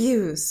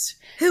confused.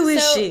 Who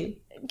is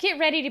she? Get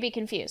ready to be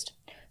confused.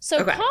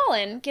 So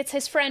Colin gets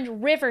his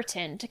friend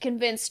Riverton to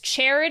convince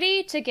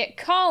Charity to get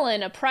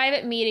Colin a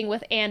private meeting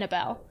with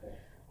Annabelle.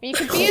 Are you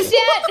confused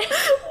yet?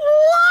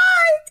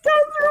 What? Go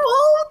through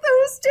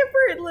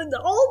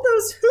all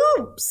those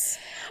hoops.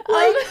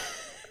 Like...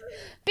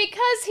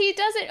 Because he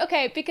doesn't...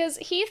 Okay, because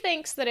he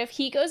thinks that if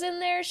he goes in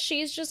there,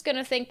 she's just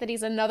gonna think that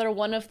he's another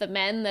one of the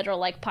men that are,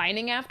 like,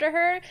 pining after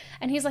her.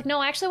 And he's like,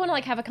 no, I actually want to,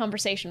 like, have a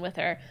conversation with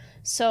her.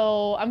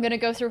 So I'm gonna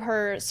go through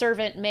her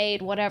servant,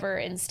 maid, whatever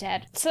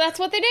instead. So that's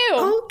what they do.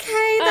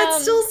 Okay, that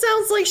still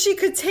sounds like she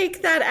could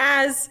take that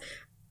as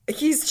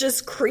he's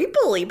just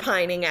creepily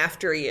pining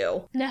after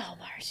you. No,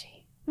 Margie.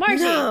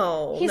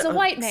 No, he's a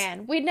white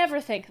man. We'd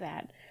never think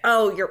that.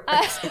 Oh,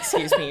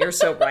 excuse me. You're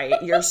so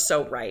right. You're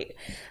so right.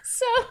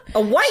 So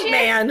a white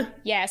man.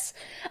 Yes.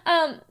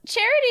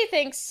 Charity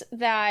thinks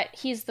that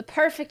he's the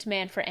perfect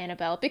man for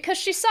Annabelle because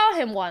she saw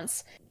him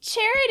once.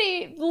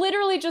 Charity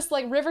literally just,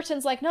 like,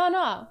 Riverton's like,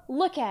 no,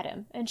 look at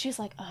him. And she's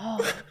like, oh,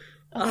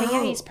 okay,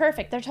 yeah, he's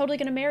perfect. They're totally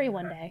going to marry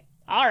one day.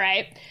 All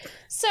right.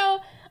 So,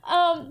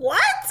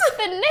 what?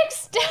 The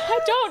next day, I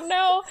don't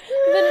know.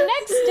 The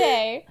next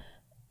day,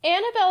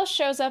 Annabelle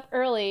shows up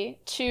early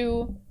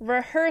to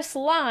rehearse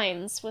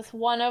lines with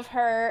one of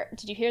her,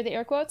 did you hear the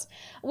air quotes?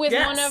 With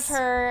one of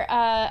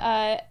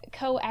her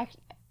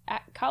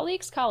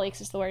colleagues?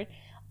 Colleagues is the word.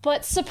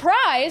 But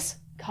surprise,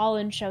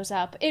 Colin shows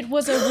up. It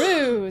was a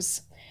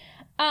ruse.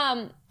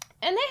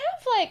 And they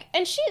have, like,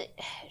 and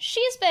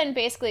she's been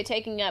basically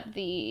taking up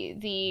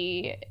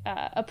the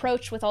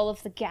approach with all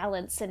of the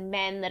gallants and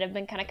men that have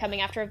been kind of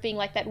coming after her, of being,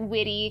 like, that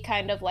witty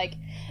kind of, like,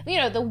 you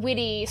know, the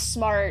witty,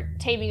 smart,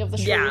 Taming of the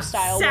Shrew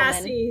style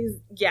sassy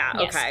woman. Yeah,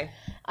 yes. Okay.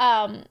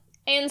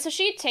 And so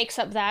she takes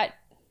up that,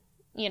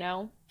 you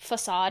know,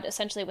 facade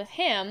essentially with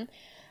him.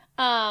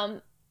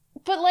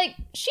 But, like,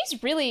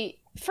 she's really,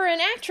 for an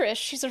actress,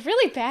 she's a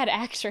really bad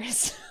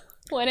actress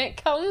when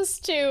it comes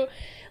to,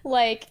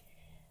 like,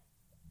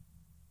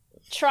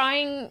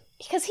 trying,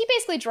 because he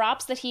basically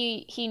drops that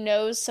he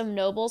knows some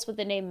nobles with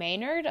the name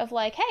Maynard, of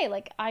like, hey,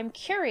 like, I'm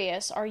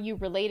curious, are you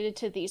related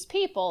to these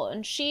people?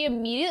 And she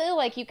immediately,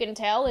 like, you can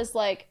tell, is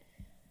like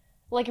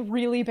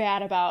really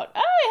bad about,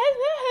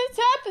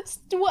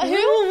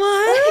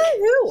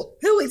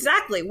 Who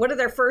exactly? What are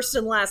their first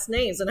and last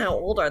names, and how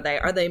old are they?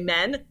 Are they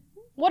men?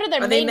 What are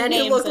their Are they maiden men who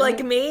names look and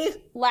like me?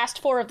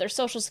 last four of their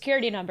social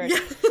security numbers?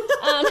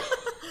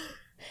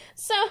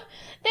 So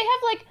they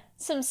have, like,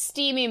 some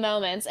steamy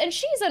moments, and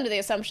she's under the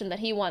assumption that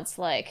he wants,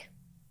 like,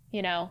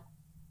 you know,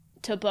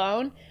 to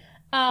bone.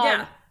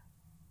 Yeah.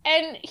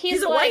 And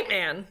he's a like, white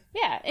man.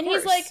 Yeah, and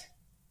he's like,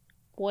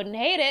 wouldn't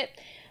hate it.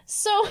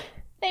 So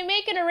they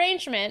make an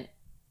arrangement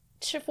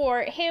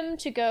for him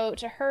to go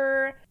to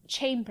her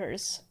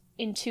chambers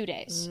in 2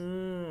 days.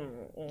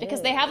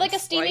 Because they have, like, a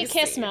steamy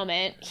kiss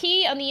moment.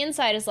 He, on the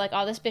inside, is like,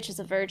 oh, this bitch is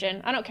a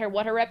virgin. I don't care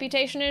what her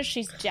reputation is,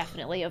 she's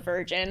definitely a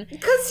virgin.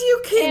 Because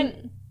you can...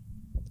 And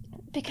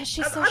because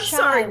she's so I'm shy.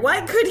 sorry,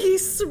 what? Could he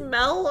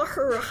smell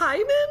her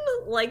hymen?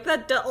 Like,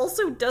 that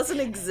also doesn't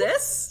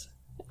exist?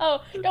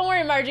 Oh, don't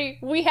worry, Margie.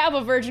 We have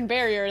a virgin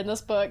barrier in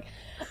this book.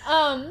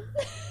 Oh,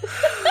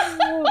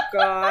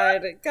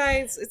 God.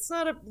 Guys, it's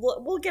not a...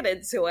 We'll get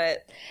into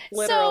it.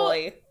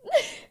 Literally.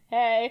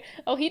 Hey.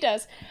 Oh, he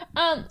does.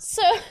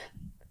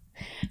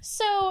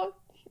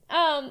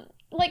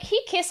 Like,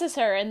 he kisses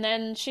her, and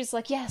then she's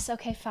like, yes,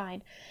 okay,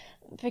 fine.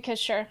 Because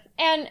sure.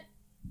 And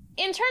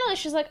internally,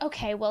 she's like,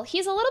 okay, well,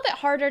 he's a little bit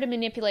harder to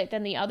manipulate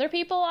than the other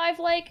people I've,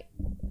 like,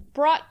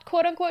 brought,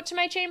 quote-unquote, to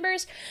my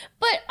chambers,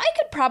 but I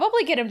could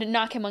probably get him to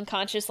knock him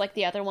unconscious like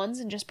the other ones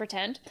and just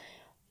pretend.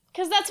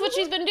 Because that's what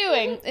she's been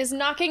doing, is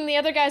knocking the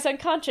other guys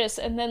unconscious,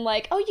 and then,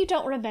 like, oh, you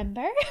don't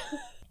remember?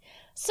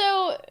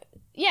 So,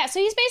 yeah, so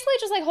he's basically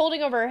just, like,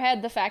 holding over her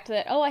head the fact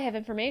that, oh, I have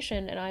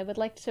information, and I would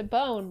like to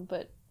bone,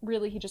 but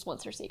really he just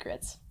wants her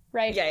secrets,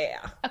 right?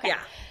 Yeah. Okay. Yeah.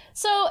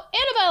 So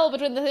Annabelle,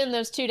 within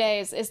those 2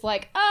 days, is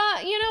like,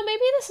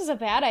 maybe this is a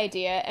bad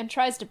idea, and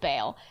tries to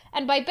bail.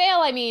 And by bail,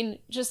 I mean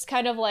just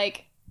kind of,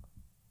 like,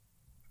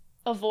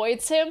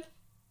 avoids him.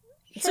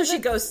 So she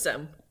ghosts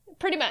him.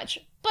 Pretty much.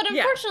 But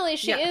unfortunately,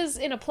 she is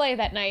in a play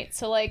that night,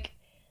 so, like,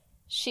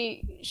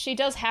 she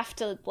does have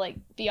to, like,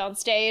 be on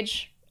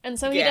stage, and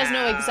so he does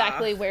know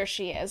exactly where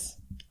she is,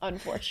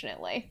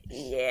 unfortunately.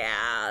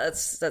 Yeah,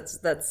 that's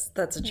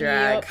a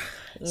drag. Yep.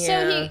 Yeah.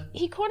 So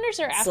he corners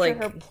her after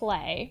her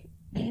play,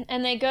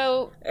 and they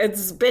go...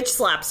 It's bitch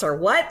slaps her.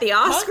 What? The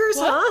Oscars,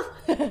 huh?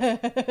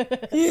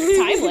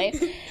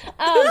 Timely.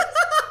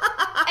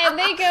 And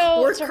they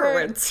go We're to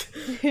current.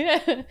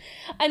 her...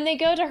 and they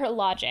go to her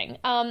lodging.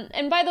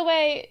 And by the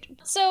way,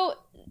 so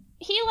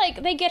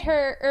they get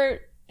her... Or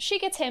she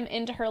gets him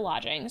into her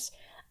lodgings.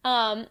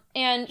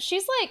 And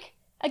she's, like,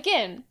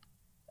 again...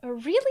 a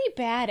really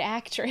bad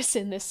actress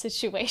in this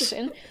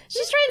situation.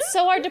 She's trying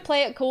so hard to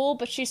play it cool,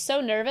 but she's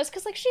so nervous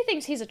because, like, she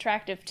thinks he's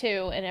attractive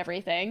too and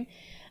everything.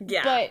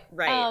 Yeah, but,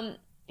 right.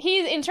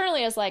 He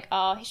internally is like,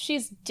 oh,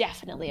 she's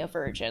definitely a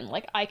virgin.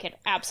 Like, I could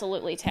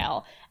absolutely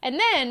tell.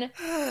 And then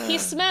he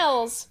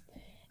smells.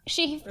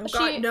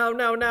 God,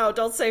 no,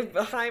 don't say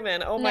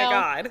hymen. Oh my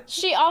God.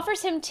 She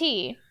offers him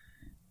tea,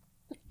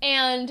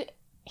 and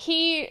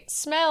he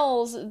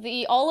smells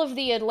all of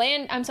the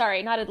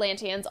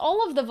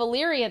all of the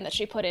valerian that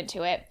she put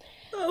into it.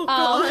 Oh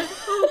God,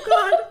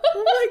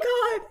 oh my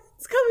God.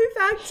 It's coming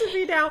back to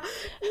me now.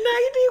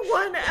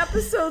 91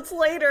 episodes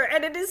later,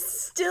 and it is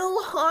still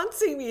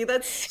haunting me,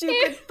 that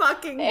stupid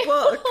fucking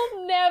book. It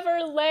will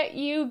never let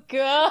you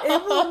go.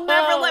 It will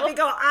never let me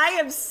go. I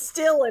am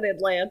still in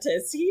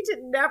Atlantis.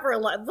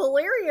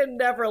 Valerian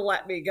never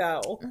let me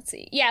go. Let's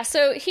see. Yeah,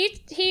 so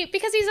he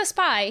because he's a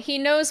spy, he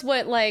knows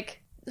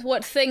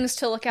what things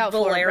to look out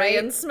Valerian for,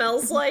 right?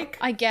 smells like?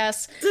 I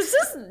guess. Does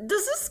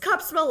this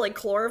cup smell like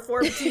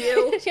chloroform to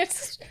you?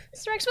 Does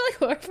Rex smell like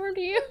chloroform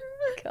to you?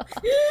 God.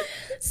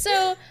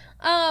 So,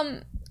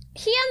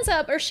 she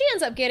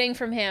ends up getting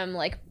from him,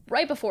 like,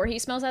 right before he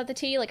smells out the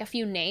tea, like, a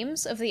few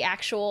names of the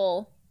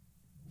actual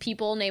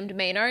people named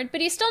Maynard, but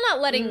he's still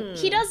not letting...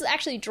 He does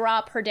actually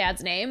drop her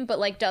dad's name, but,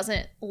 like,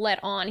 doesn't let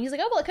on. He's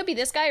like, oh, well, it could be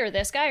this guy, or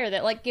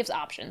that, like, gives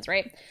options,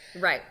 right?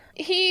 Right.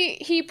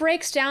 He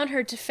breaks down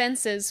her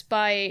defenses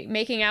by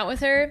making out with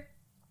her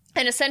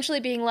and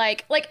essentially being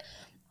like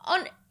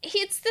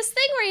it's this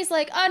thing where he's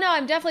like, oh no,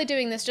 I'm definitely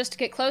doing this just to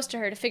get close to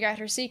her to figure out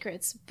her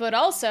secrets, but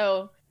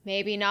also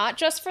maybe not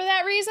just for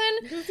that reason,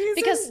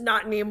 because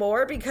not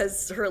anymore,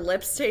 because her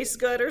lips taste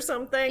good or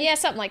something. Yeah,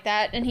 something like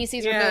that, and he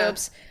sees her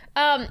boobs.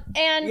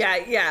 And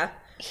yeah.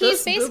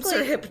 He's Those basically boobs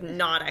are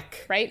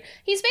hypnotic, right?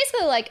 He's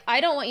basically like,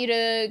 I don't want you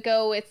to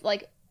go with,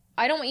 like,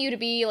 I don't want you to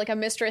be, like, a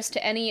mistress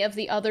to any of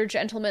the other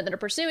gentlemen that are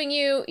pursuing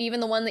you, even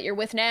the one that you're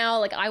with now.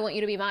 Like, I want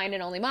you to be mine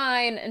and only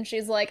mine. And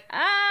she's like,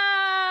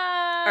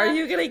 Are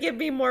you gonna give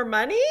me more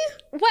money?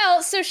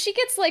 Well, so she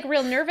gets, like,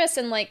 real nervous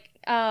and, like,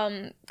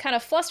 kind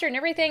of flustered and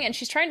everything, and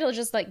she's trying to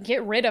just like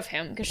get rid of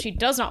him because she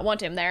does not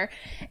want him there.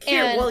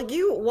 Here, And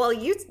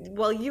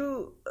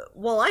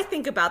while I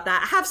think about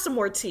that, have some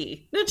more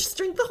tea. No, just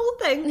drink the whole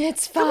thing.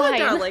 it's Come on, fine.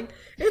 darling.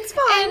 It's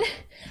fine.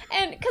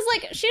 And because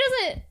like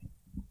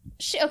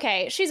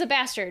she's a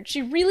bastard.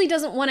 She really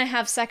doesn't want to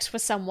have sex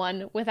with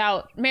someone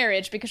without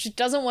marriage because she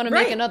doesn't want to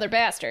make another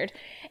bastard.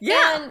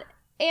 Yeah.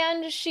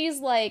 And she's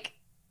like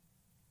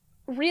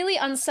really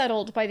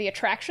unsettled by the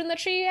attraction that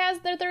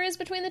there is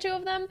between the two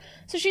of them.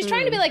 So she's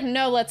trying to be like,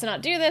 no, let's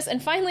not do this.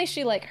 And finally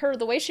she like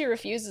the way she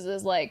refuses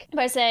is like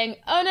by saying,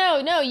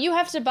 oh no, you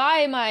have to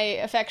buy my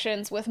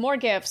affections with more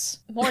gifts,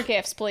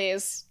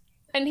 please.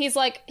 And he's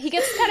like, he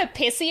gets kind of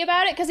pissy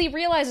about it because he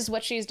realizes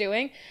what she's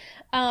doing.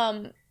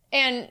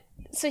 And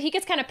so he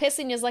gets kind of pissy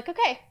and is like,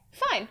 okay,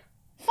 fine,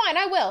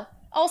 I will.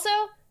 Also,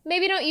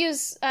 maybe don't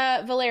use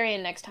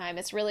valerian next time.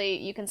 It's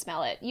really, you can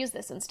smell it. Use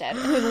this instead.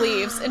 And then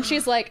leaves. And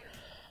she's like,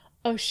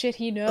 oh shit,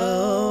 he knows.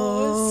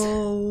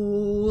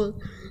 Oh.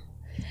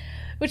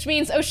 Which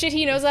means, oh shit,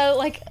 he knows,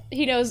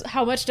 he knows,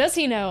 how much does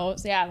he know?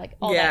 Yeah, like,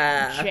 all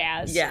that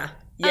jazz. Yeah.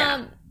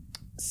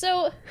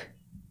 So,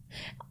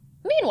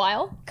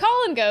 meanwhile,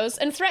 Colin goes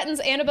and threatens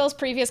Annabelle's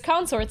previous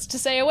consorts to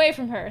stay away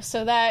from her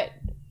so that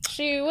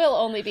she will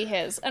only be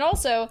his. And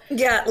also...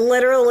 Yeah,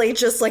 literally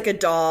just like a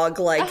dog,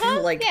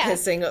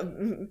 pissing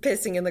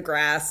in the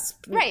grass.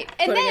 Right.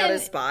 And putting then out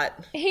his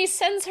spot. He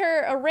sends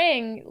her a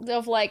ring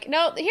of like,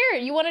 no, here,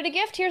 you wanted a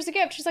gift? Here's a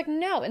gift. She's like,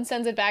 no, and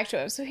sends it back to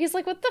him. So he's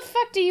like, what the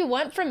fuck do you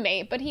want from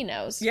me? But he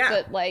knows. Yeah.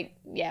 But like,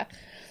 yeah.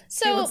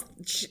 So...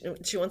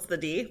 She wants the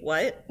D?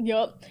 What?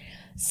 Yup.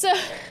 So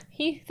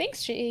he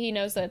thinks he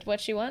knows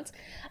what she wants.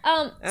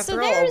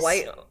 After all,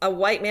 a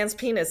white man's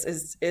penis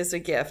is a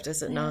gift,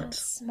 is it not?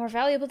 It's more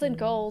valuable than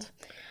gold.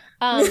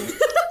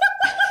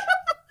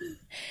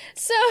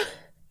 So,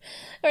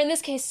 or in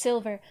this case,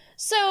 silver.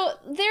 So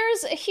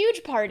there's a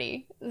huge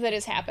party that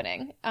is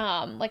happening,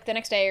 like the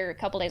next day or a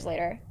couple days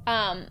later,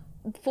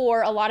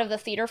 for a lot of the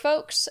theater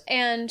folks,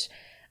 and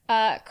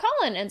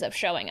Colin ends up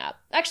showing up.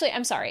 Actually,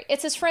 I'm sorry.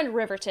 It's his friend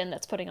Riverton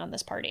that's putting on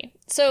this party.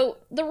 So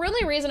the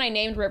really reason I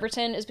named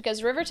Riverton is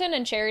because Riverton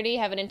and Charity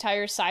have an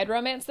entire side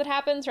romance that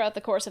happens throughout the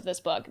course of this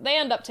book. They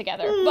end up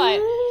together, but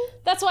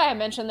that's why I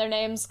mentioned their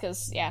names,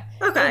 because,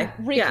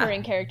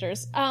 recurring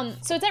characters.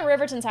 So it's at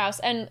Riverton's house,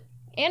 and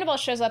Annabelle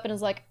shows up and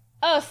is like,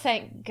 oh,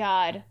 thank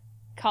God,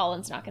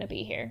 Colin's not going to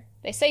be here.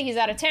 They say he's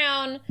out of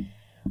town.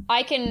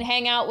 I can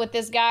hang out with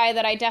this guy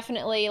that I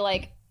definitely,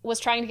 was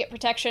trying to get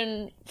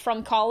protection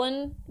from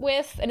Colin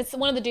with, and it's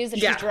one of the dudes that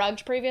she's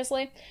drugged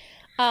previously.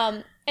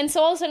 And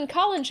so all of a sudden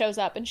Colin shows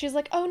up, and she's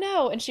like, oh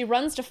no, and she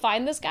runs to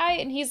find this guy,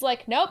 and he's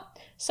like, nope,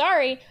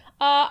 sorry,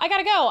 I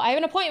gotta go, I have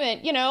an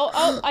appointment,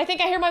 oh, I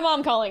think I hear my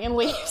mom calling, and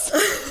leaves.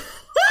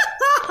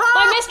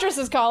 My mistress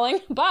is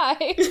calling, bye.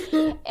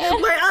 And,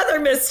 my other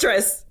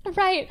mistress.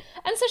 Right,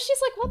 and so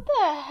she's like, what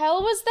the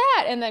hell was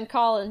that? And then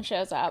Colin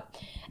shows up,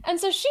 and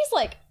so she's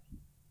like,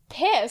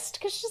 pissed,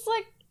 because she's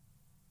like,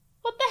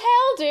 what the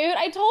hell, dude?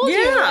 I told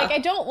you, I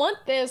don't want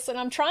this, and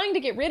I'm trying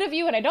to get rid of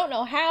you, and I don't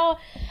know how.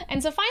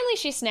 And so finally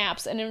she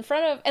snaps, and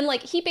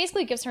he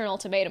basically gives her an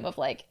ultimatum of,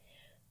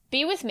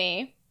 be with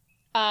me,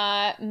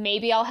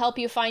 maybe I'll help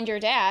you find your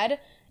dad,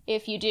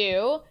 if you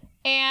do,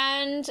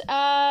 and,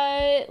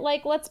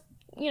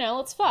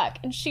 let's fuck.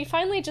 And she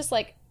finally just,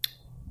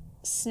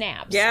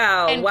 snaps.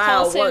 Yeah, and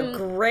wow, what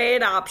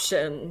great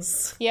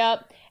options.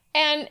 Yep.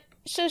 And...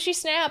 so she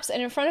snaps,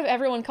 and in front of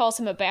everyone calls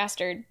him a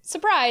bastard.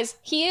 Surprise!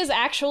 He is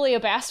actually a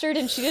bastard,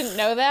 and she didn't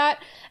know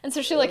that. And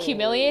so she,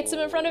 humiliates him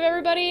in front of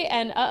everybody,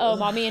 and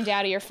mommy and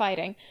daddy are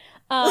fighting.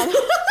 Mommy and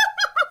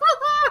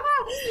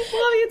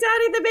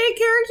daddy, the main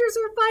characters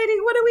are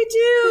fighting. What do we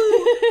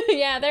do?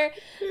 Yeah, they're...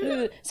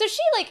 So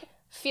she,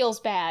 feels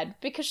bad,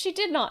 because she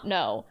did not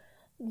know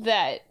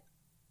that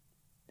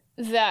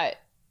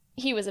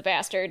he was a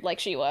bastard like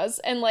she was,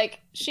 and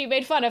she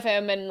made fun of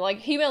him and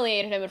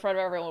humiliated him in front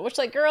of everyone, which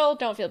girl,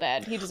 don't feel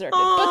bad, he deserved it.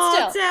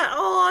 But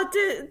still,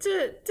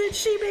 did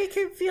she make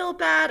him feel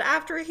bad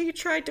after he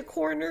tried to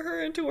corner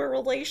her into a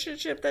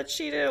relationship that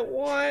she didn't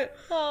want?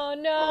 Oh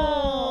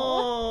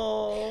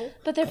no.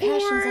 But their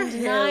passion's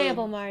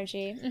undeniable,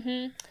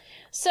 Margie.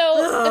 So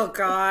oh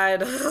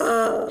god.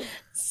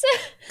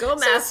 Go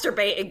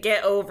masturbate and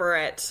get over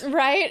it.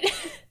 Right.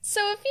 So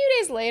a few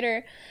days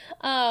later,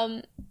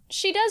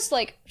 she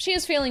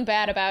is feeling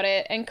bad about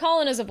it, and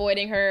Colin is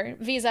avoiding her,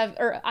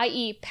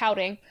 i.e.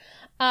 pouting.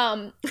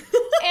 And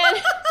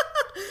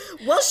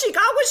well, she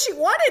got what she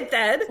wanted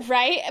then.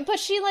 Right? But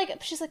she's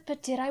like,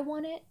 but did I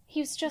want it?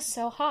 He was just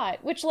so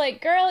hot. Which,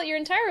 girl, your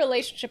entire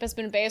relationship has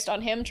been based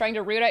on him trying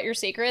to root out your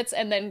secrets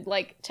and then,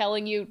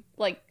 telling you,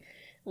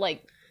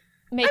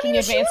 making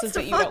advances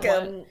that you don't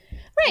want.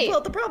 Right.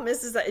 Well, the problem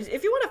is that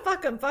if you want to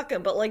fuck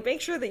him, but,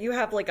 make sure that you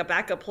have, a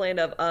backup plan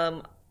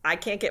of, I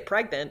can't get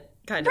pregnant.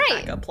 kind of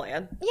backup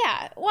plan.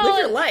 Yeah, well, live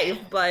your life,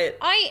 but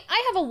I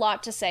have a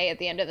lot to say at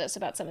the end of this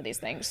about some of these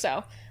things,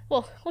 so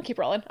we'll keep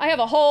rolling. I have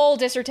a whole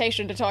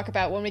dissertation to talk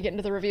about when we get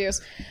into the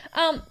reviews.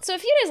 So a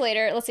few days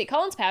later, let's see,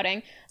 Colin's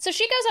pouting. So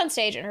she goes on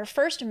stage in her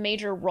first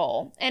major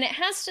role, and it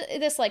has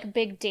this like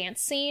big dance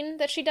scene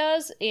that she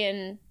does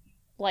in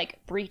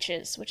like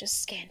breeches, which is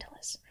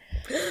scandalous.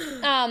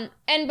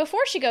 And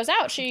before she goes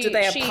out, do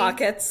they have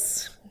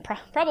pockets?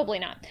 Probably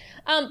not.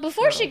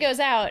 Before she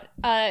goes out,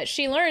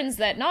 she learns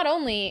that not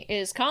only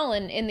is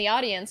Colin in the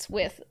audience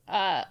with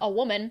a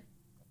woman,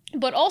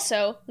 but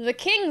also the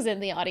king's in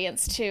the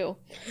audience too.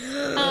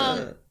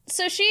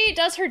 So she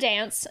does her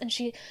dance, and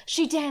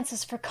she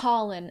dances for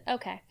Colin.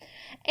 Okay.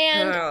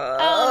 And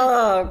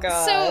oh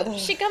god. So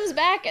she comes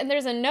back, and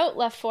there's a note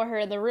left for her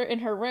in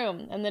her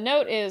room, and the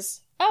note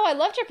is, "Oh, I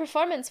loved your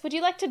performance. Would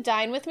you like to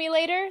dine with me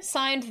later?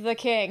 Signed, the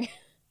king."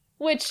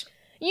 Which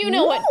you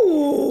know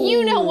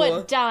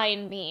what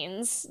dine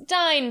means.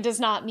 Dine does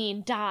not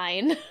mean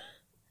dine.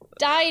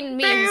 Dine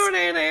means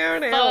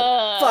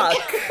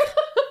fuck.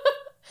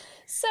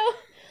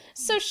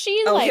 So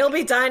she he'll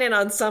be dining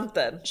on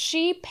something.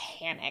 She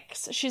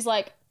panics. She's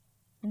like,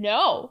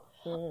 "No,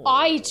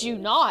 I do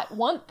not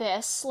want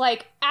this.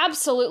 Like,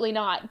 absolutely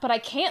not. But I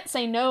can't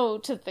say no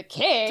to the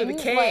king." To the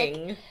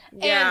king. Like,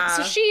 yeah. And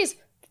so she's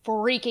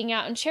freaking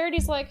out, and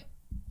Charity's like,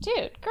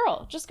 "Dude,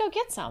 girl, just go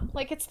get some.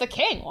 Like, it's the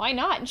king. Why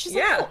not?" And she's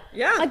like,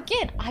 yeah.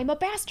 Again, I'm a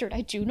bastard.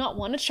 I do not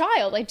want a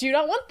child. I do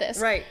not want this.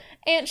 Right.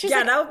 And she's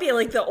like, that would be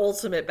like the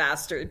ultimate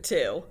bastard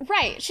too.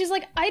 Right. She's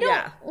like, I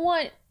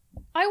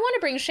want to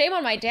bring shame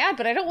on my dad,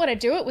 but I don't want to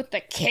do it with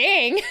the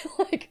king.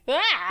 Like,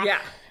 ah.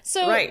 Yeah.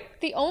 So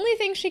the only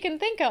thing she can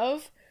think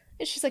of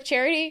is she's like,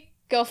 "Charity,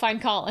 go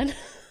find Colin."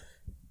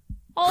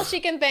 All she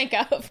can think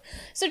of.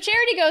 So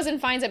Charity goes and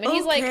finds him, and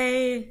he's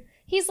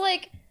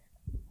like,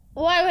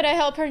 "Why would I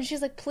help her?" And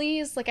she's like,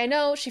 "Please, like, I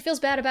know she feels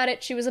bad about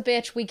it. She was a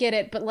bitch. We get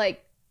it. But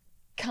like,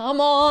 come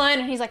on."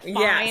 And he's like, "Fine."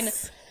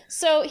 Yes.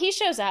 So he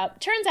shows up.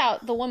 Turns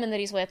out the woman that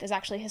he's with is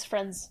actually his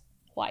friend's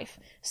wife.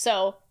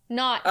 So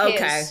not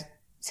his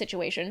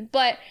situation,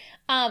 but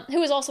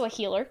who is also a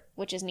healer,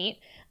 which is neat.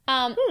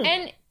 And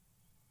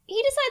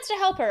he decides to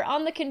help her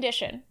on the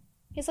condition.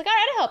 He's like, "All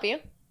right, I'll help you,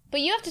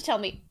 but you have to tell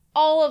me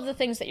all of the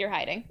things that you're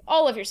hiding,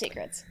 all of your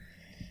secrets."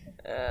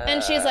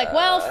 And she's like,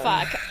 "Well,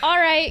 fuck. All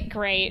right,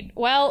 great.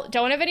 Well,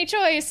 don't have any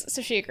choice."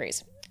 So she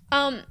agrees.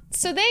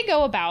 So they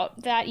go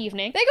about that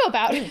evening,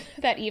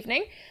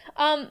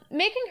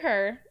 making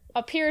her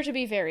appear to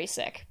be very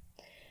sick.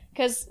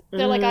 Because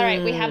they're like, "All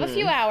right, we have a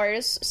few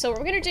hours, so what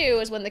we're going to do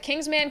is when the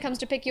king's man comes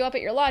to pick you up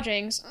at your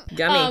lodgings,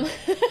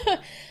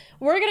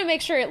 we're going to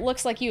make sure it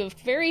looks like you have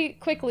very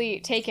quickly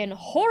taken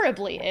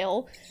horribly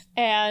ill,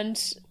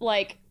 and,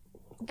 like,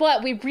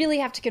 but we really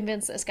have to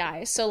convince this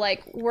guy. So,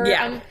 like,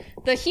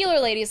 the healer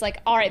lady's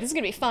like, all right, this is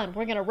going to be fun.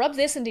 We're going to rub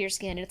this into your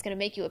skin, and it's going to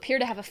make you appear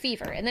to have a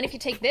fever. And then if you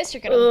take this,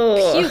 you're going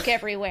to puke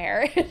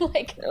everywhere."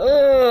 Like,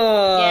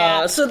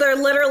 yeah. So they're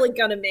literally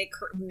going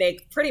to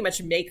pretty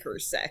much make her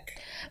sick.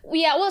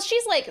 Yeah, well,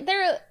 she's like,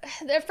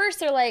 at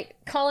first they're like,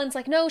 Colin's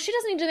like, "No, she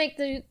doesn't need to make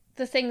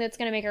the thing that's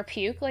going to make her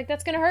puke. Like,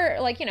 that's going to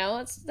hurt. Like, you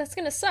know, that's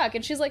going to suck."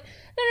 And she's like,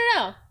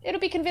 No. It'll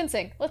be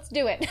convincing. Let's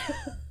do it."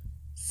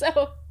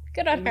 So...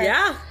 good on her.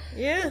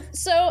 Yeah.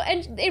 So,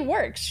 and it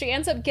works. She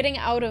ends up getting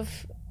out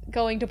of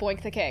going to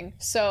Boink the King.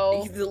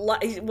 So,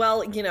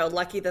 well, you know,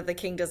 lucky that the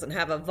king doesn't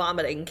have a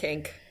vomiting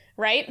kink.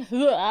 Right?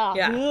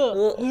 Yeah.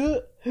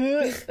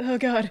 Oh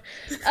god.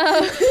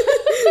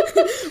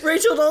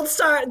 Rachel, don't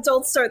start.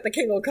 The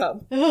king will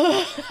come.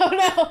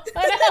 Oh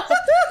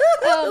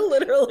no.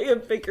 Literally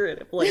and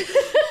figuratively.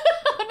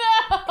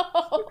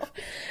 Oh no.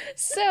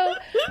 So.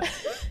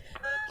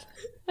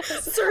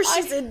 Sir,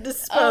 she's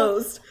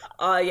indisposed.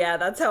 Oh, yeah,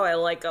 that's how I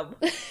like them.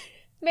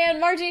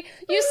 Man, Margie,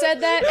 you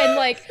said that, and,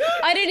 like,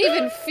 I didn't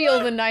even feel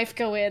the knife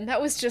go in.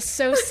 That was just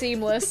so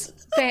seamless.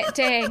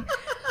 Dang.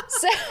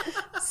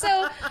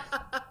 So,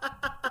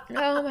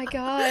 oh my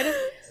god.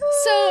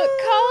 So,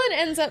 Colin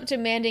ends up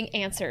demanding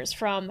answers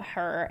from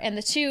her, and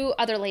the two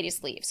other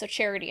ladies leave, so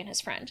Charity and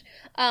his friend.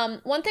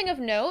 One thing of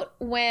note,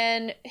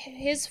 when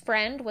his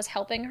friend was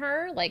helping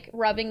her, like,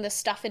 rubbing the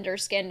stuff into her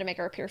skin to make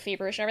her appear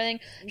feverish and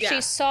everything,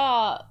 she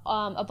saw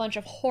a bunch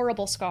of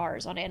horrible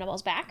scars on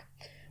Annabelle's back,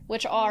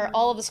 which are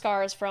all of the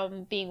scars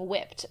from being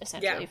whipped,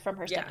 essentially, from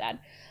her stepdad.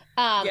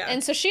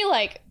 And so she,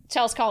 like,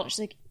 tells Colin, she's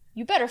like,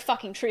 "You better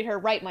fucking treat her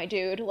right, my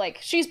dude. Like,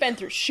 she's been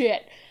through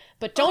shit.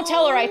 But don't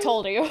tell her I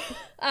told you."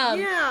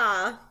 And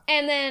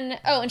then,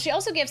 and she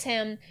also gives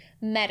him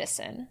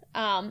medicine.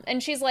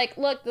 And she's like,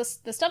 "Look, the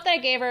stuff that I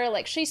gave her,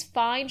 like, she's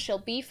fine. She'll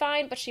be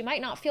fine, but she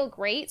might not feel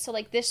great. So,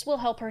 like, this will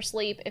help her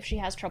sleep if she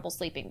has trouble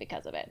sleeping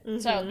because of it."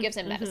 So gives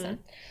him medicine.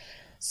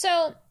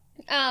 So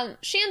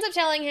she ends up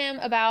telling him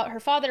about her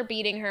father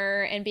beating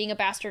her and being a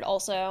bastard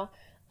also.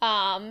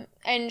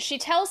 And she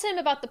tells him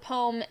about the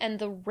poem and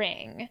the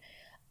ring.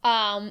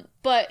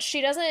 But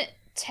she doesn't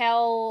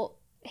tell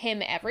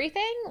him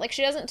everything. Like,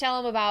 she doesn't tell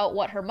him about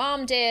what her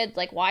mom did,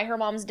 like, why her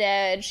mom's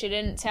dead. She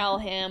didn't tell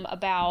him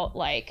about,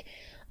 like,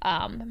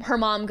 her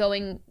mom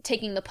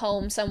taking the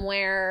poem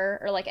somewhere,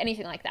 or like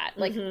anything like that.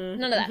 Like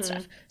none of that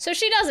stuff. So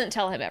she doesn't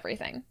tell him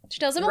everything. She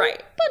tells him a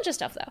bunch of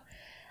stuff though.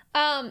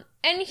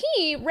 And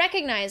he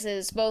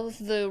recognizes both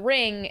the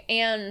ring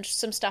and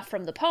some stuff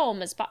from the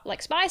poem as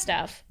like spy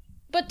stuff,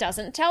 but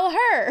doesn't tell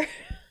her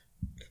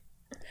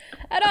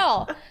at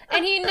all.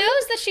 And he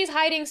knows that she's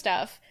hiding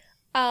stuff,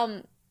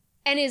 and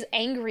is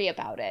angry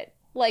about it,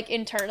 like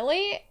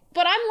internally.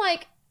 But I'm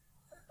like,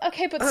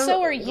 okay, but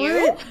so are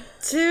you? What?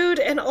 Dude,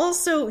 and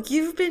also,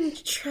 you've been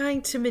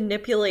trying to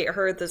manipulate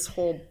her this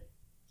whole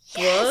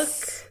book.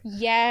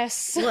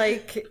 Yes.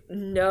 Like,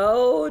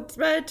 no,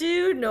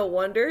 dude, no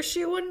wonder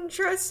she wouldn't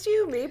trust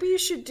you. Maybe you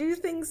should do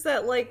things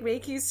that, like,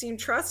 make you seem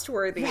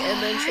trustworthy,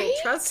 and then she'll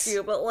trust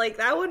you. But, like,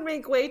 that would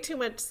make way too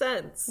much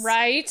sense.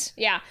 Right?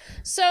 Yeah.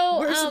 So,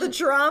 where's the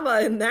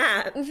drama in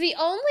that? The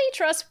only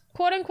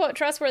quote-unquote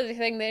trustworthy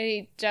thing that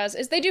he does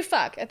is they do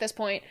fuck at this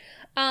point.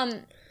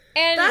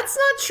 And that's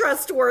not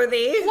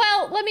trustworthy.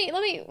 Well, let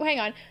me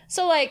hang on.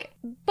 So, like,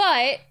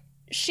 but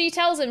she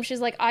tells him, she's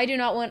like, I do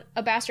not want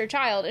a bastard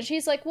child. And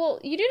she's like, well,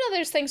 you do know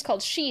there's things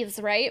called sheaths,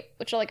 right?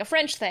 Which are like a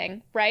French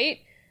thing, right?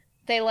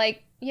 They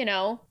like, you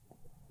know,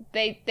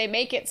 they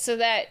make it so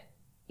that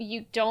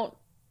you don't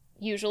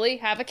usually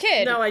have a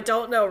kid. No, I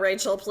don't know,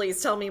 Rachel.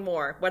 Please tell me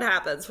more. What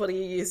happens? What do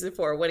you use it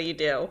for? What do you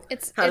do?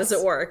 How does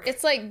it work?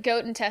 It's like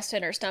goat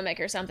intestine or stomach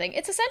or something.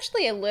 It's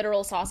essentially a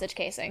literal sausage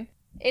casing.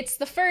 It's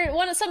the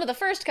some of the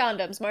first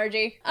condoms,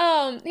 Margie.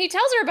 He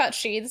tells her about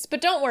sheaths,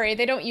 but don't worry,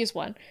 they don't use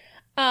one.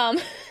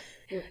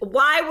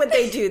 Why would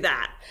they do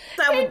that?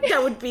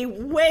 That would be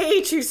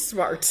way too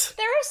smart.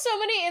 There are so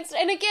many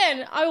and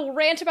again, I will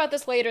rant about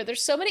this later.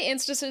 There's so many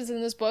instances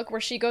in this book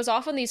where she goes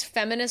off on these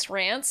feminist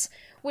rants,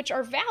 which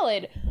are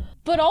valid,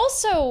 but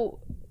also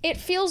it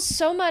feels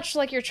so much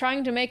like you're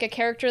trying to make a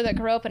character that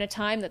grew up in a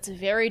time that's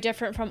very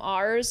different from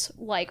ours,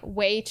 like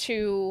way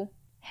too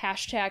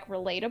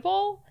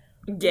 #relatable.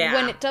 Yeah.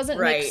 When it doesn't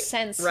make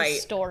sense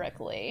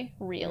historically,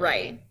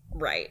 really.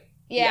 Right.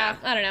 Yeah,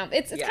 I don't know.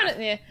 It's kind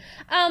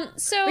of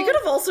so we could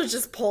have also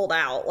just pulled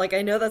out. Like,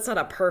 I know that's not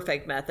a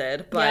perfect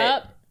method,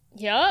 but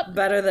yep.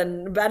 Better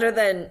than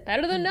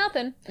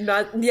nothing.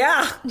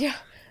 Yeah.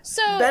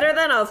 So better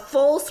than a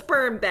full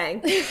sperm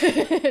bank.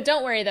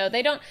 Don't worry though.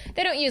 They don't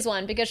use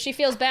one because she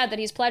feels bad that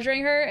he's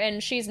pleasuring her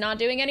and she's not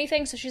doing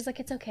anything. So she's like,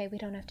 it's okay. We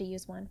don't have to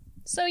use one.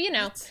 So you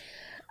know.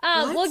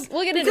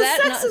 We'll get into that.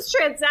 Sex is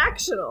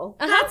transactional.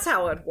 That's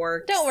how it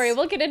works. Don't worry,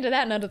 we'll get into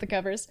that and under the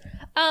covers.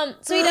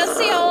 So he does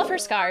see all of her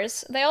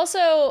scars. They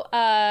also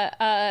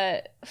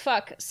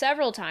fuck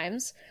several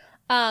times.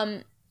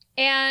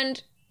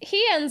 And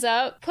he ends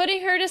up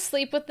putting her to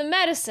sleep with the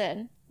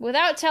medicine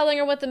without telling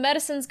her what the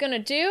medicine's gonna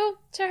do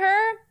to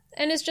her.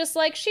 And is just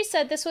like, she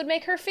said this would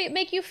make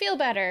you feel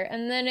better.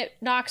 And then it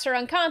knocks her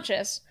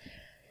unconscious.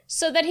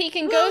 So that he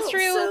can go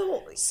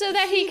through.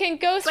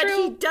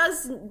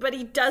 But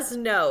he does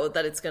know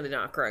that it's going to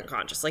knock her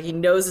unconscious. Like, he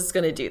knows it's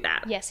going to do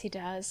that. Yes, he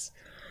does.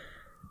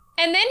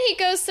 And then he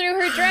goes through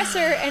her dresser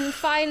and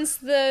finds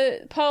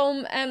the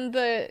poem and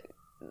the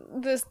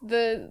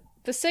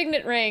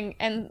signet ring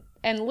and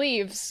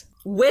leaves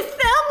with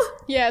them.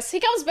 Yes, he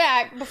comes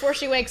back before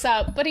she wakes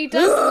up, but he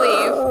does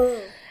leave.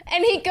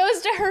 And he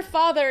goes to her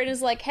father and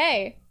is like,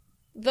 "Hey,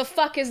 the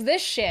fuck is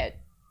this shit?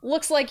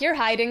 Looks like you're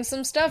hiding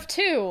some stuff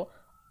too.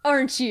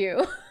 Aren't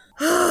you?"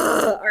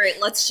 All right,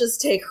 let's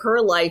just take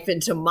her life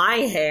into my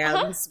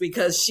hands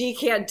because she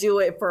can't do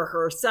it for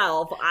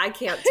herself. I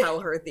can't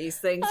tell her these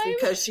things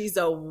because she's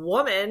a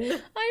woman.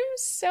 I'm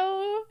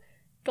so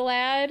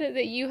glad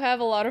that you have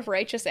a lot of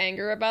righteous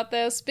anger about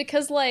this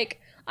because, like,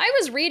 I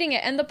was reading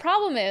it and the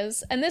problem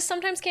is, and this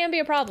sometimes can be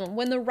a problem,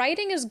 when the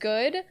writing is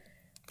good,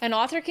 an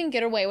author can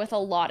get away with a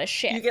lot of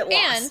shit. You get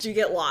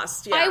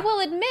lost, yeah. I will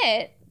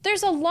admit,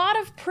 there's a lot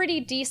of pretty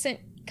decent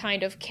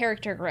kind of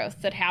character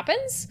growth that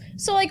happens.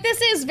 So, like,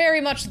 this is very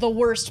much the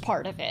worst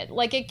part of it.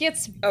 Like, it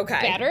gets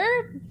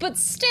better, but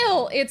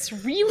still, it's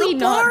really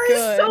not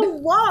good. The bar is so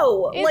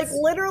low. Like,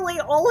 literally,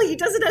 all he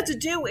doesn't have to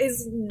do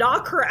is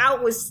knock her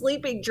out with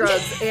sleeping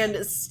drugs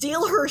and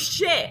steal her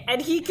shit,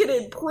 and he can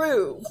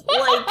improve.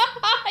 Like,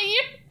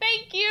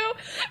 thank you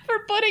for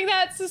putting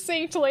that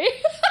succinctly.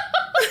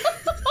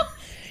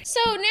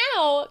 So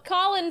now,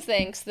 Colin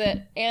thinks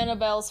that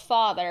Annabelle's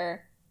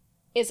father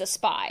is a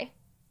spy.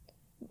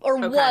 Or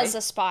was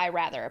a spy,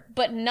 rather,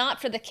 but not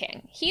for the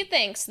king. He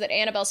thinks that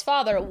Annabelle's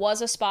father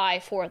was a spy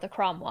for the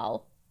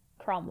Cromwellian.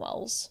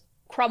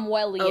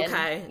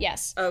 Okay.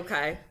 Yes.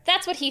 Okay.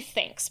 That's what he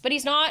thinks, but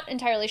he's not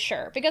entirely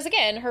sure. Because,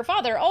 again, her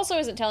father also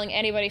isn't telling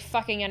anybody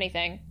fucking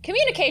anything.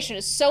 Communication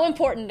is so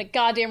important in a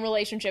goddamn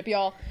relationship,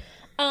 y'all.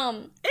 Is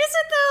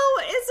it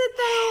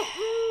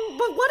though?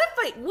 But what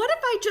if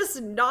I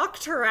just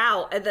knocked her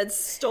out and then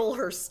stole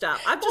her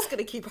stuff? I'm just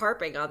gonna keep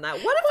harping on that.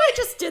 What if I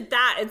just did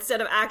that instead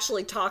of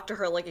actually talk to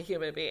her like a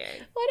human being?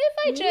 What if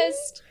I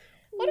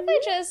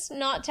just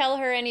not tell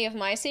her any of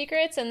my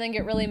secrets and then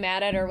get really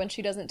mad at her when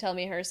she doesn't tell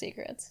me her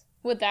secrets?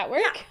 Would that work?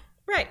 Yeah.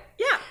 Right.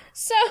 Yeah.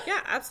 So yeah,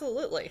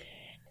 absolutely.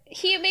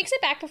 He makes it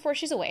back before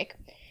she's awake,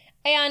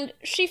 and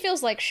she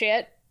feels like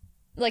shit.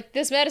 Like,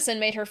 this medicine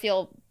made her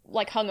feel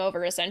like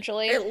hungover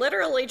essentially. It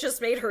literally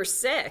just made her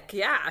sick.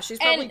 Yeah, she's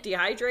probably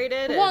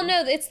dehydrated. Well,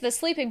 no, it's the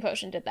sleeping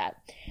potion did that.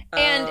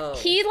 And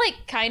he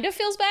like kind of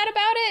feels bad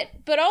about it,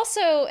 but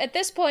also at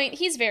this point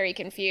he's very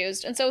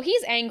confused. And so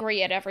he's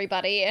angry at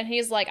everybody and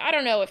he's like, I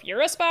don't know if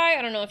you're a spy,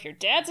 I don't know if your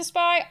dad's a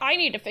spy, I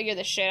need to figure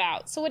this shit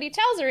out. So what he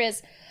tells her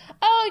is,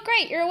 oh,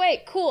 great, you're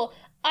awake, cool.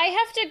 I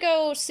have to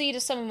go see to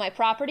some of my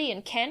property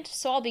in Kent,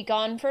 so I'll be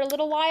gone for a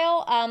little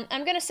while.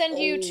 I'm going to send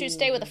you to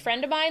stay with a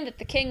friend of mine that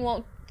the king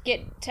won't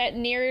get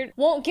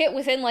won't get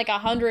within like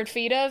 100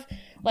 feet of,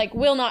 like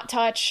will not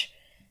touch,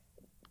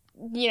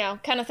 you know,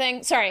 kind of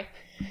thing. Sorry,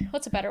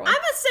 what's a better one? I'm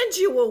gonna send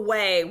you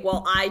away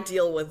while I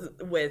deal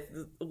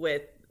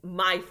with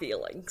my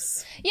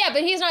feelings. Yeah,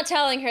 but he's not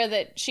telling her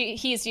that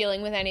he's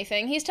dealing with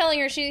anything. He's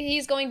telling her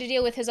he's going to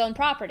deal with his own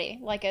property,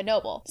 like a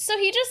noble. So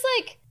he just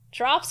like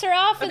drops her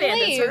off and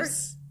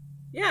leaves.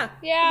 Yeah.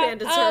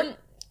 Abandons her.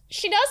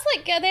 She does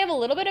like they have a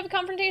little bit of a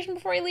confrontation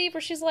before he leave,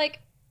 where she's like,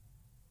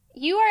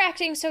 "You are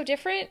acting so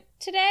different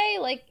today.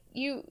 Like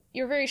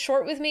you're very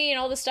short with me and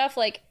all this stuff.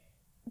 Like,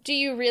 do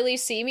you really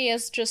see me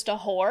as just a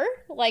whore?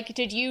 Like,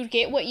 did you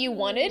get what you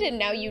wanted and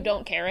now you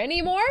don't care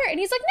anymore?" And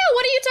he's like, "No,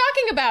 what are you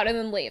talking about?" And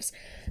then leaves.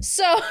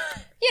 So,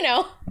 you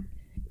know,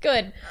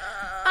 good.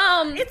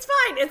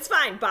 It's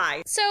fine.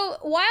 Bye. So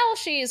while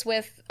she's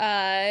with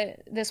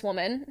this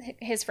woman,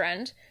 his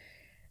friend,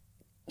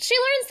 she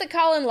learns that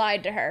Colin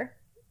lied to her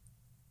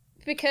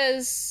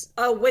because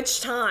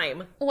which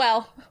time?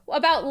 Well,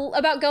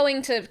 about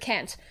going to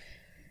Kent.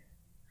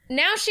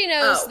 Now she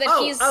knows that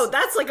he's... Oh,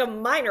 that's like a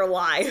minor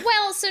lie.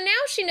 Well, so now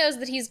she knows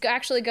that he's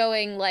actually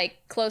going, like,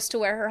 close to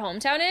where her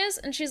hometown is,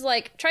 and she's,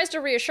 like, tries to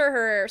reassure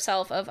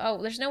herself of,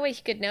 oh, there's no way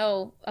he could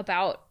know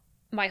about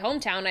my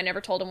hometown. I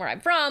never told him where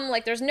I'm from.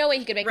 Like, there's no way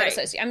he could make that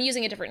association. I'm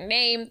using a different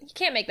name. He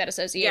can't make that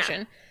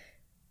association. Yeah.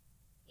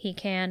 He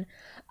can.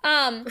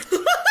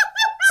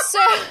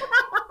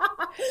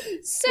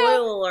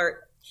 Spoiler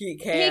alert, he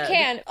can. He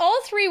can.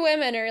 All three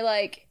women are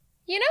like,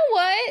 you know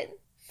what?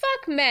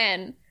 Fuck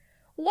men.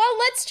 Well,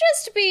 let's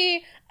just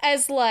be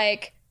as,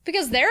 like,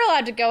 because they're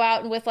allowed to go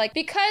out and with, like,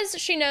 because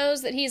she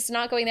knows that he's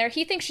not going there,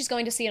 he thinks she's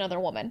going to see another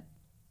woman.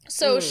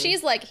 So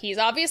she's like, he's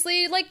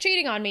obviously, like,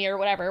 cheating on me or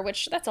whatever,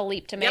 which that's a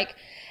leap to make. Yep.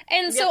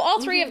 And so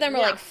all three of them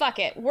are like, fuck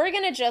it. We're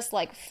gonna just,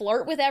 like,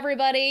 flirt with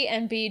everybody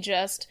and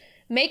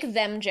make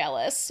them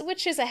jealous,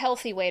 which is a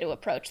healthy way to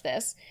approach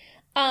this.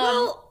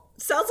 Well,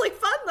 sounds like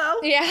fun, though.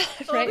 Yeah,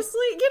 right.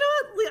 Honestly, you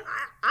know what?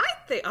 I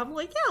think I'm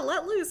like, yeah,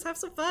 let loose, have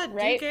some fun.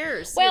 Right? Who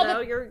cares? Well, you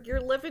know, you're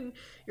living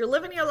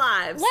your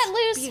lives. Let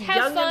loose, being have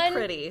young fun. And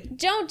pretty.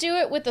 Don't do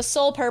it with the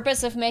sole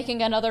purpose of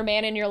making another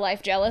man in your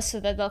life jealous, so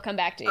that they'll come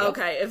back to you.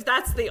 Okay, if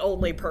that's the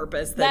only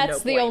purpose, then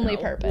that's the only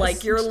purpose.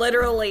 Like you're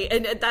literally,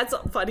 and that's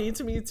funny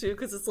to me too,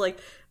 because it's like,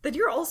 then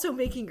you're also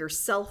making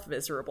yourself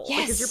miserable.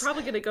 Yes. Because you're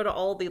probably going to go to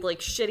all the like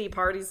shitty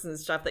parties and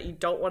stuff that you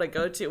don't want to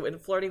go to,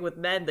 and flirting with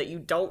men that you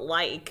don't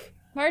like.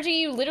 Margie,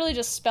 you literally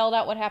just spelled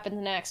out what happens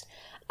next.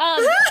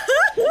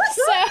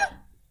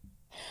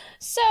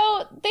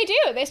 So they do.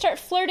 They start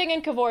flirting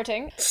and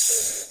cavorting.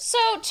 So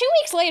 2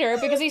 weeks later,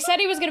 because he said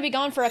he was going to be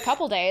gone for a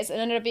couple days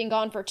and ended up being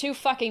gone for 2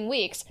 fucking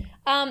weeks,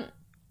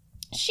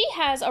 she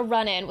has a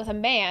run-in with a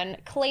man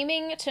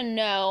claiming to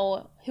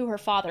know who her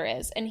father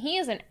is, and he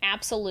is an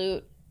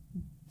absolute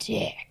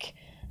dick.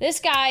 This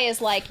guy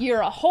is like,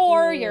 you're a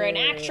whore, you're an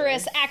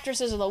actress,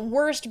 actresses are the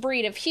worst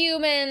breed of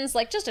humans,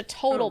 like just a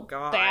total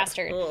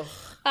bastard.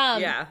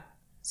 Yeah.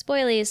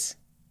 Spoilies,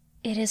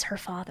 it is her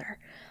father.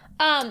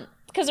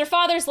 Because her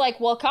father's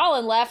like, well,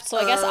 Colin left, so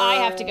I guess I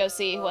have to go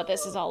see what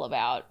this is all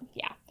about.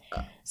 Yeah.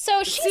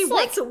 So she's see,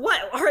 like...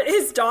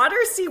 his daughter?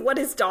 See what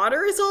his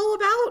daughter is all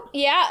about?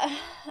 Yeah.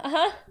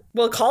 Uh-huh.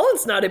 Well,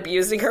 Colin's not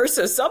abusing her,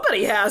 so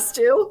somebody has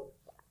to.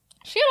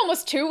 She had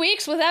almost 2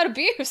 weeks without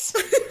abuse.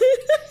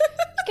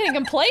 Getting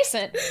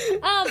complacent. So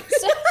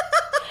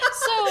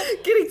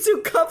getting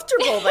too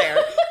comfortable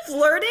there.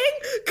 Flirting?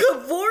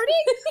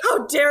 Cavorting?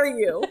 How dare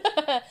you?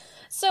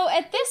 So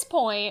at this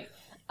point,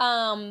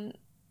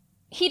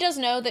 he does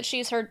know that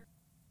she's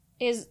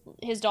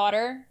his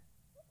daughter.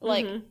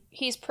 Like,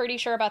 he's pretty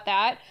sure about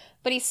that.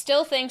 But he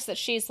still thinks that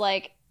she's,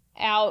 like,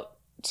 out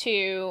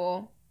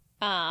to...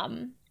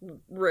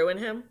 ruin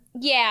him?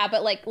 Yeah,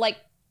 but, like...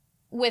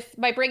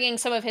 by bringing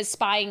some of his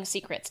spying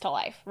secrets to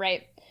life,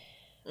 right?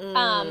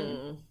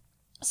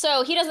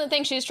 So he doesn't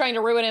think she's trying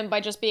to ruin him by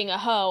just being a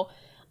hoe.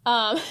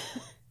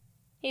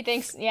 He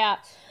thinks, yeah.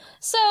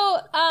 So,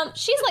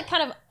 she's, like,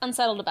 kind of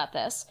unsettled about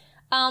this.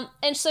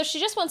 And so she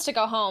just wants to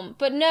go home.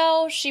 But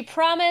no, she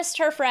promised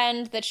her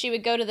friend that she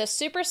would go to this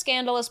super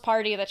scandalous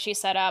party that she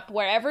set up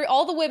where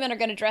all the women are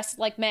going to dress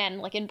like men,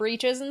 like in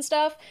breeches and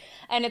stuff.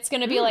 And it's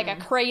going to be like a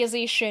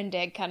crazy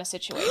shindig kind of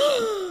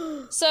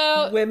situation.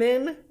 So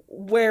women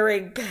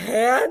wearing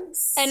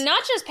pants? And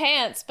not just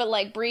pants, but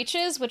like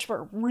breeches, which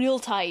were real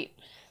tight.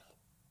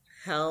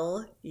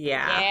 Hell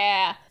yeah.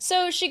 Yeah.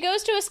 So she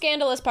goes to a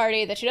scandalous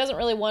party that she doesn't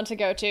really want to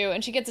go to,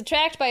 and she gets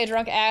attacked by a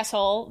drunk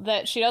asshole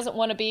that she doesn't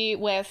want to be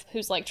with,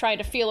 who's like trying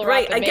to feel her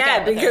up and make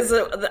out with because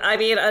her. I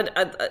mean,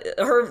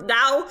 her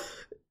now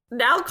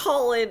now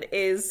Colin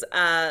is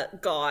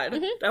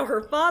gone. Now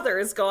her father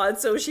is gone,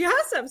 so she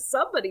has to have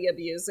somebody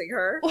abusing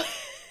her. Well,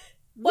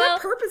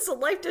 what purpose in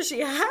life does she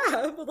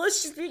have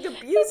unless she's being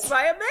abused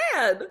by a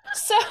man?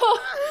 So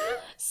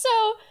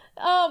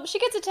she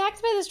gets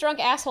attacked by this drunk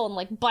asshole and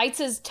like bites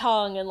his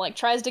tongue and like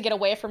tries to get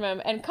away from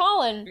him. And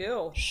Colin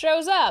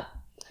shows up.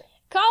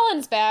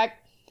 Colin's back.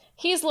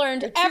 He's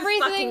learned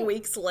everything. Fucking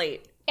weeks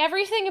late.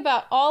 Everything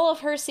about all of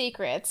her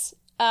secrets.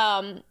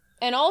 And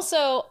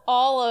also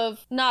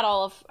not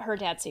all of her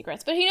dad's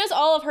secrets, but he knows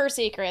all of her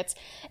secrets.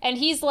 And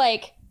he's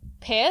like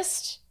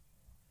pissed.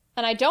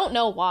 And I don't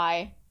know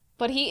why,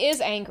 but he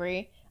is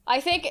angry. I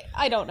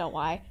don't know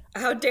why.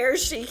 How dare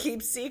she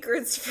keep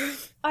secrets from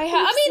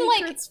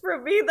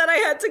from me that I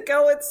had to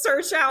go and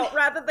search out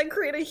rather than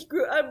create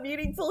a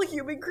meaningful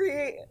human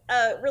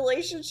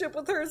relationship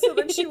with her so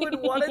that she would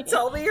want to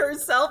tell me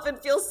herself and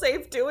feel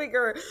safe doing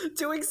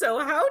so.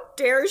 How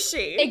dare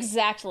she?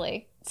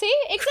 Exactly. See?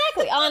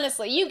 Exactly.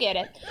 Honestly, you get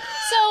it.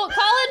 So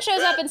Colin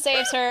shows up and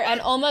saves her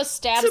and almost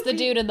stabs the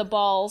dude in the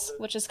balls,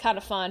 which is kind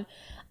of fun.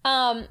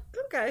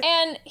 Okay.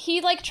 And he,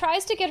 like,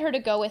 tries to get her to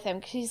go with him,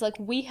 because he's like,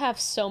 we have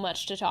so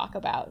much to talk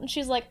about. And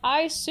she's like,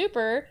 I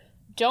super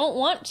don't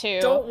want to.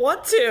 Don't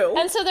want to.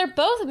 And so they're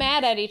both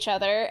mad at each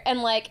other,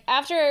 and, like,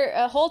 after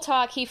a whole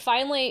talk, she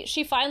finally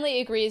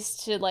agrees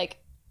to, like,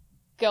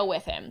 go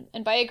with him.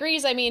 And by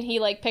agrees, I mean he,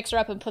 like, picks her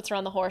up and puts her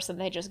on the horse,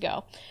 and they just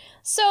go.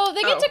 So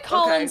they get to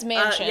Colin's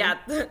mansion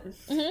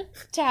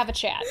to have a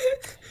chat.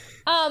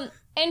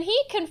 And he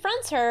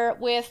confronts her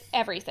with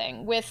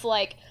everything, with,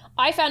 like,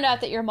 I found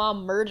out that your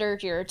mom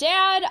murdered your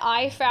dad.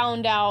 I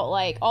found out,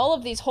 like, all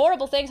of these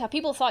horrible things, how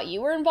people thought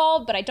you were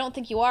involved, but I don't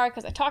think you are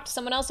because I talked to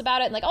someone else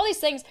about it, and, like, all these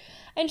things.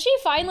 And she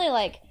finally,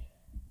 like,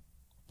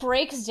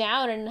 breaks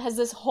down and has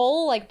this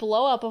whole, like,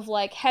 blow-up of,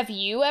 like, have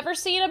you ever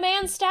seen a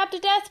man stabbed to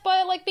death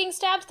by, like, being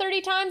stabbed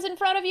 30 times in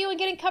front of you and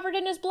getting covered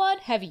in his blood?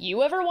 Have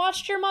you ever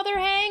watched your mother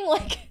hang?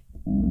 Like,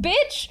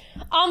 bitch,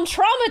 I'm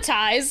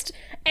traumatized.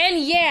 And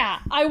yeah,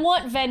 I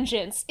want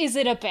vengeance. Is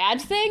it a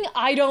bad thing?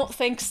 I don't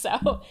think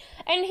so.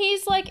 And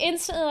he's like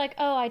instantly like,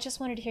 oh, I just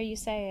wanted to hear you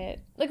say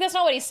it. Like, that's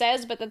not what he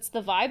says, but that's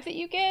the vibe that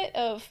you get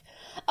of,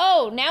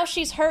 oh, now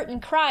she's hurt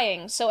and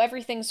crying, so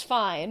everything's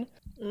fine.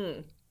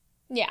 Mm.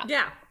 Yeah.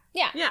 Yeah.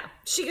 Yeah. Yeah.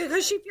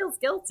 Because she feels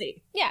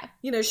guilty. Yeah.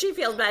 You know, she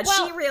feels bad.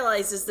 Well, she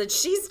realizes that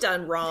she's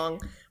done wrong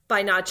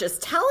by not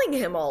just telling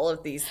him all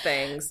of these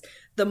things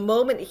the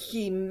moment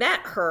he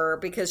met her,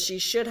 because she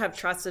should have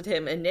trusted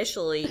him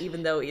initially,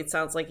 even though it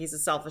sounds like he's a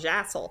selfish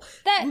asshole.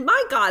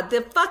 My God,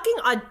 the fucking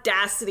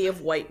audacity of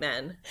white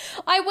men.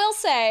 I will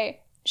say,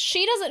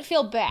 she doesn't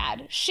feel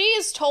bad. She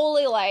is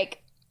totally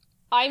like,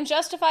 I'm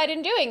justified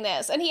in doing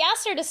this. And he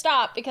asked her to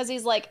stop because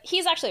he's like,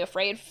 he's actually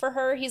afraid for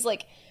her. He's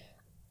like,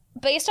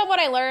 based on what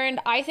I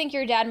learned, I think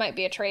your dad might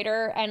be a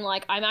traitor, and,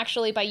 like, I'm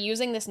actually, by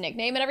using this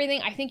nickname and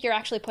everything, I think you're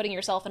actually putting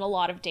yourself in a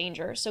lot of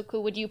danger, so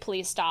would you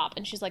please stop?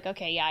 And she's like,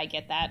 okay, yeah, I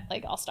get that,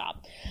 like, I'll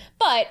stop.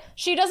 But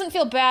she doesn't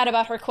feel bad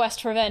about her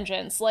quest for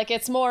vengeance. Like,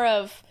 it's more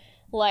of,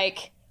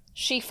 like,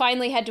 she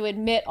finally had to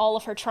admit all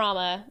of her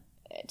trauma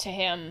to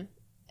him,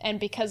 and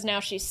because now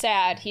she's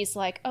sad, he's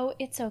like, oh,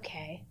 it's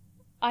okay.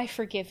 I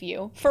forgive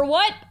you. For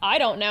what? I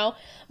don't know.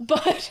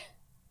 But,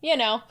 you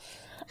know...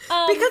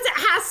 because it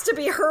has to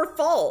be her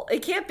fault.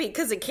 It can't be,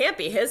 because it can't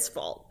be his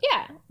fault.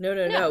 Yeah. No.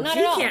 He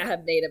can't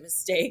have made a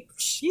mistake.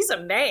 She's a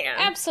man.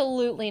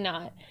 Absolutely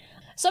not.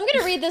 So I'm going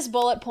to read this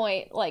bullet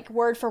point, like,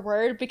 word for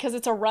word, because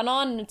it's a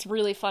run-on and it's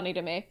really funny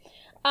to me.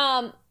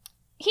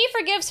 He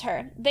forgives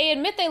her. They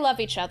admit they love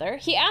each other.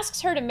 He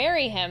asks her to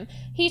marry him.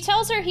 He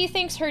tells her he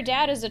thinks her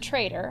dad is a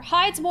traitor,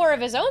 hides more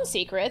of his own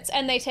secrets,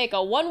 and they take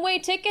a one-way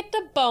ticket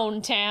to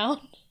Bone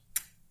Town.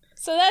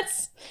 So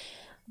that's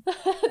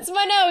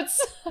my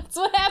notes. That's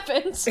what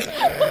happens.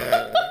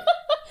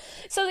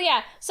 So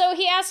yeah, so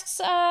he asks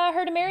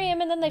her to marry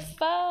him, and then they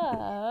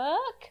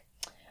fuck.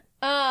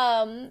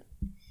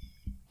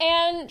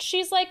 And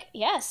she's like,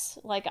 yes,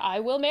 like, I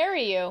will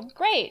marry you.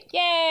 Great.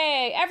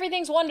 Yay.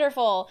 Everything's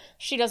wonderful.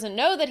 She doesn't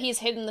know that he's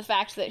hidden the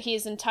fact that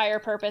his entire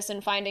purpose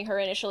in finding her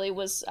initially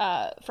was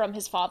from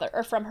his father,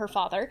 or from her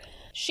father.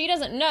 She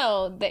doesn't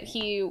know that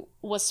he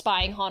was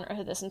spying on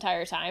her this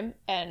entire time,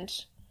 and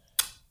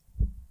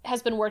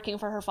has been working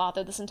for her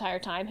father this entire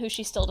time, who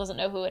she still doesn't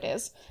know who it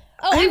is.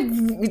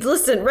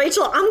 Listen,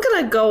 Rachel, I'm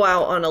gonna go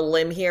out on a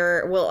limb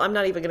here. Well, I'm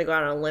not even gonna go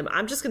out on a limb.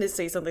 I'm just gonna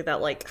say something that,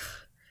 like,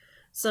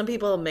 some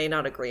people may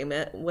not agree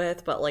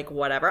with, but, like,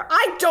 whatever.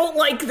 I don't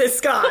like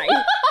this guy.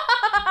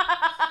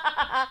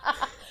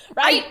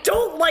 Right? I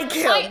don't like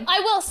him. I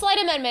will,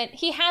 slight amendment.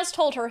 He has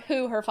told her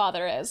who her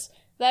father is.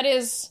 That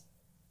is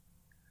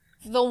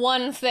the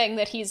one thing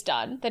that he's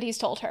done, that he's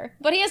told her.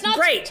 But he has not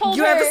told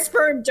her... You have a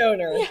sperm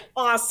donor. Yeah.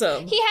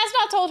 Awesome. He has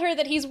not told her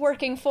that he's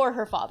working for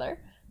her father.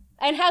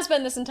 And has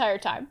been this entire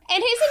time.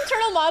 And his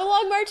internal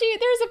monologue, Margie,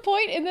 there's a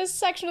point in this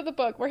section of the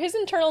book where his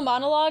internal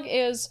monologue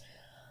is,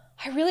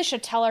 I really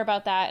should tell her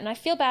about that, and I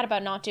feel bad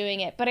about not doing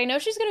it, but I know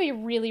she's going to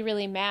be really,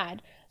 really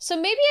mad. So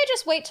maybe I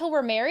just wait till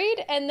we're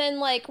married, and then,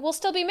 like, we'll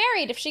still be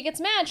married. If she gets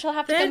mad, she'll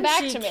have to come back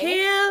to me. Then she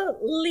can't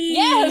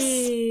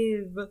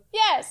leave.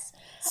 Yes.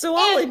 So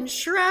I'll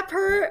entrap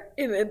her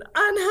in an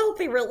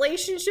unhealthy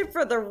relationship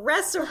for the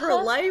rest of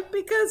her life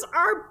because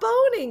our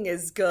boning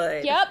is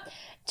good. Yep.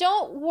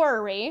 Don't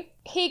worry.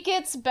 He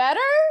gets better,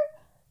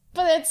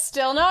 but it's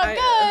still not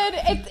good.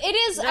 It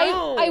is,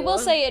 no. I will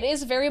say, it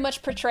is very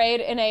much portrayed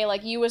in a,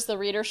 like, you as the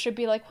reader should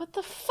be like, what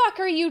the fuck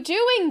are you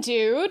doing,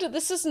 dude?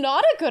 This is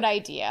not a good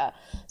idea.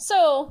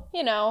 So,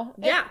 you know.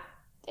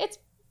 It's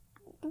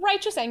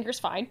righteous anger's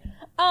fine.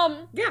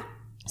 Yeah.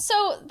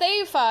 So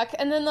they fuck,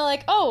 and then they're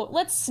like, oh,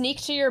 let's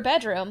sneak to your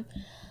bedroom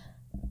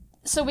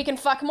so we can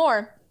fuck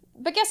more.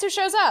 But guess who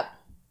shows up?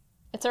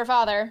 It's her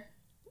father.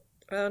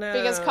 Oh, no.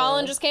 Because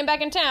Colin just came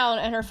back in town,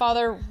 and her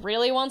father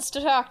really wants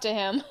to talk to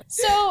him.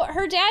 So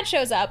her dad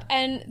shows up,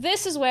 and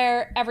this is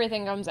where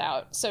everything comes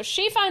out. So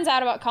she finds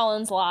out about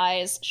Colin's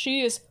lies.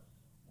 She is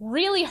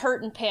really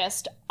hurt and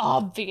pissed,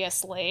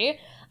 obviously.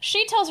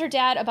 She tells her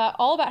dad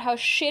all about how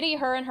shitty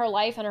her and her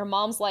life and her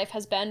mom's life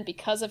has been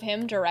because of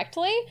him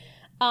directly.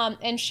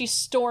 And she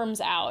storms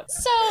out.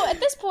 So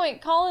at this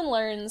point, Colin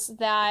learns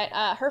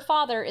that her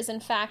father is in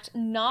fact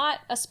not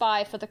a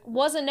spy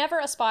never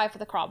a spy for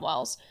the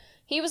Cromwells.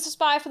 He was a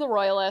spy for the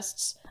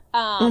Royalists.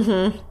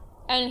 And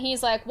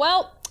he's like,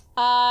 well,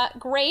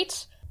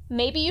 great.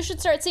 Maybe you should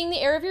start seeing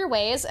the error of your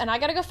ways, and I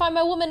gotta go find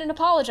my woman and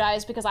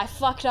apologize because I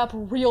fucked up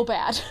real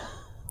bad.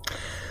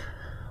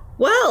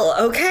 Well,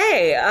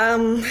 okay.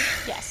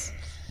 Yes.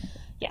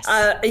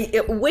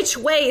 Which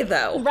way,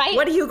 though? Right?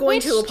 What are you going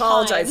Which to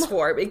apologize time?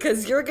 for?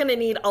 Because you're going to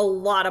need a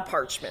lot of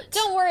parchment.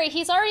 Don't worry,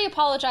 he's already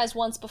apologized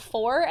once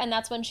before, and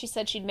that's when she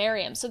said she'd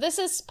marry him. So this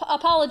is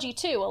apology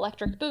 2,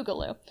 Electric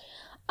Boogaloo.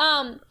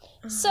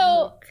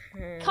 So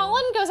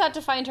Colin goes out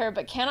to find her,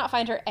 but cannot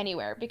find her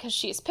anywhere because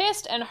she's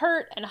pissed and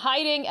hurt and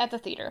hiding at the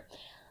theater.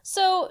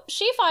 So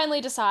she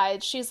finally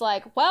decides, she's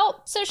like,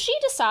 so she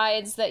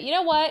decides that, you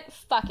know what,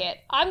 fuck it.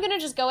 I'm gonna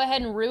just go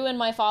ahead and ruin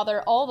my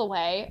father all the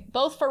way,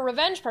 both for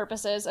revenge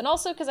purposes and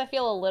also because I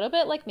feel a little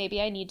bit like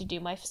maybe I need to do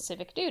my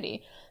civic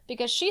duty,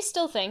 because she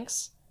still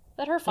thinks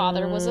that her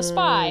father was a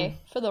spy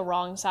for the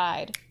wrong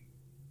side.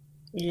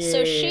 Yeah.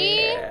 So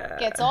she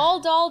gets all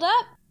dolled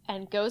up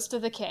and goes to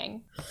the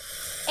king.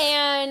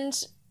 And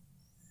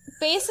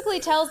basically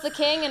tells the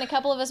king and a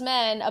couple of his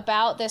men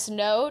about this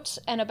note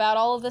and about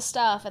all of this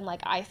stuff, and,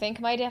 like, I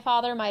think my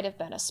father might have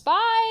been a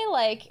spy,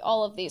 like,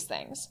 all of these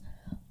things.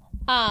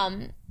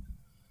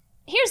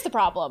 Here's the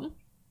problem.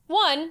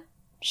 One,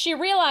 she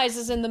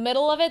realizes in the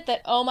middle of it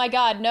that, oh my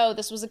god, no,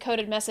 this was a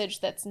coded message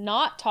that's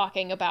not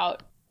talking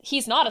about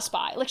he's not a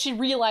spy. Like, she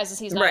realizes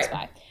he's not a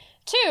spy.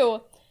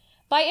 Two,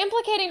 by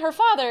implicating her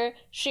father,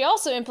 she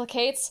also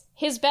implicates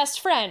his best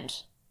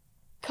friend,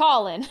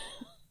 Colin.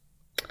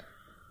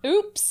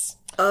 Oops.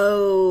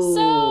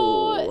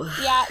 Oh.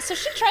 So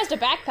she tries to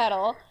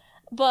backpedal,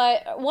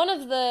 but one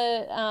of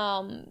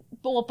the,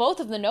 both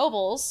of the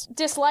nobles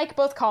dislike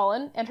both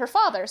Colin and her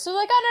father. So they're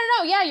like, oh,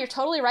 no, yeah, you're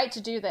totally right to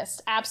do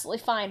this.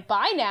 Absolutely fine.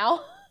 Bye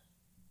now.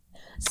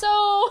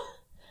 So,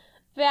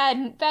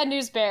 bad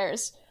news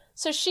bears.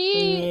 So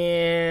she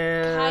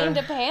kind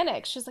of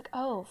panics. She's like,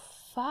 oh,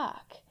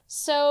 fuck.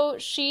 So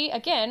she,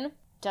 again,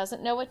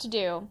 doesn't know what to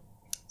do.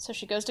 So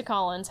she goes to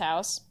Colin's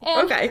house.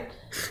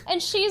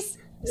 And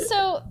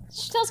so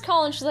she tells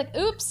Colin, she's like,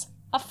 oops,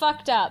 I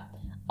fucked up.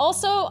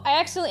 Also, I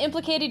accidentally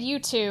implicated you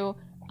two,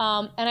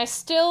 and I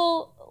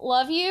still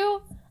love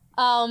you,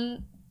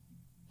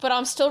 but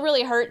I'm still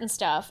really hurt and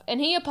stuff. And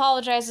he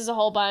apologizes a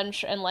whole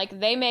bunch, and, like,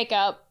 they make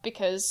up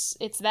because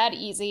it's that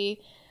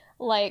easy.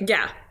 Like,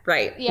 yeah,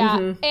 right. Yeah.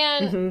 Mm-hmm.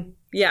 And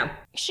yeah.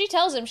 She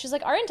tells him, she's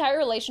like, our entire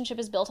relationship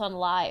is built on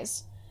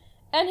lies.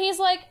 And he's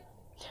like,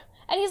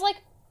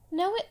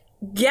 no,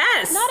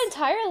 yes, not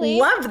entirely.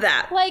 Love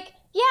that. Like,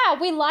 yeah,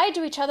 we lied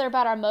to each other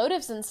about our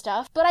motives and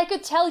stuff, but I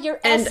could tell your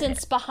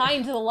essence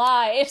behind the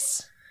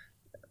lies.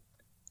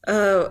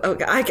 Oh,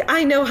 okay.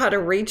 I know how to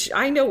reach.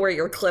 I know where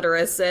your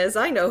clitoris is.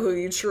 I know who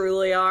you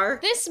truly are.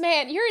 This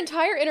man, your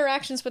entire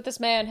interactions with this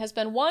man has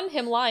been 1,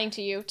 him lying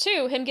to you,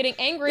 2, him getting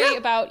angry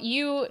about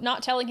you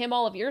not telling him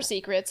all of your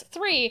secrets,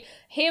 3,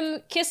 him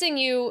kissing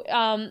you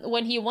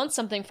when he wants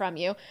something from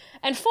you,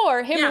 and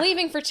 4, him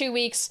leaving for 2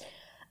 weeks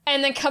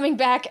and then coming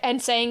back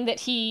and saying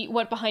that he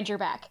went behind your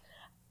back.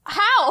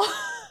 How?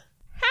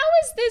 How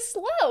is this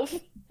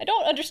love? I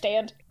don't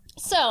understand.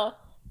 So,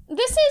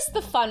 this is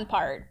the fun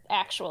part,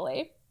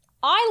 actually.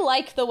 I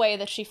like the way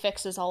that she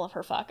fixes all of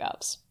her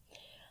fuck-ups.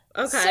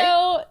 Okay.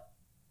 So,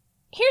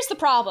 here's the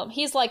problem.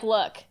 He's like,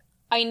 look,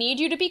 I need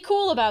you to be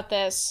cool about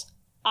this.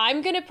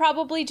 I'm gonna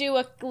probably do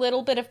a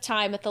little bit of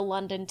time at the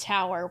London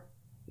Tower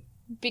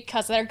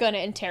because they're gonna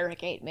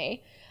interrogate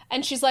me.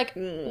 And she's like,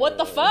 what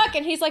the fuck?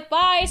 And he's like,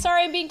 bye,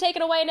 sorry, I'm being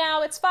taken away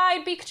now. It's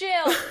fine, be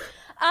chill.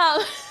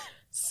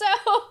 So,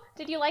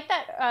 did you like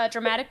that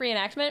dramatic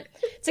reenactment?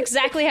 It's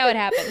exactly how it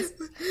happens.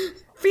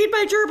 Feed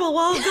my gerbil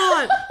while I'm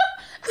gone.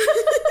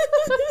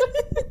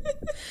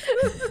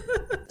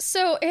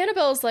 So,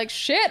 Annabelle's like,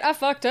 shit, I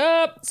fucked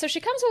up. So she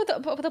comes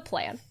up with a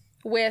plan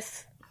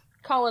with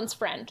Colin's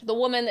friend, the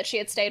woman that she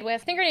had stayed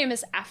with. I think her name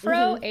is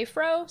Afro,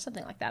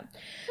 something like that.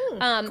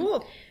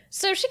 Cool.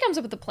 So she comes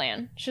up with a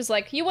plan. She's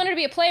like, you wanted to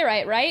be a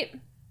playwright, right?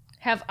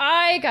 Have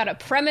I got a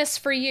premise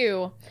for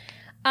you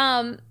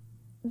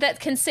that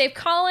can save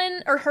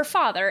Colin, or her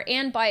father,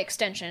 and by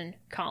extension,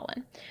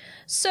 Colin.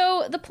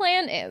 So the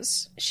plan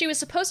is, she was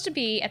supposed to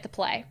be at the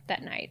play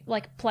that night,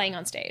 like playing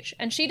on stage.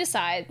 And she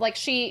decides, like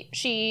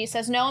she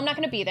says, no, I'm not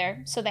going to be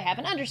there. So they have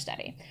an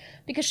understudy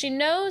because she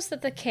knows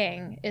that the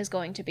king is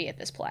going to be at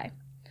this play.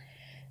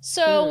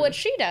 So what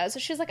she does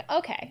is she's like,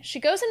 okay, she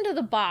goes into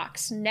the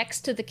box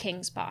next to the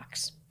king's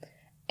box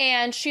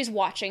and she's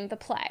watching the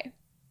play.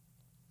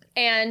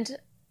 And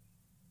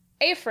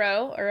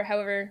Afro, or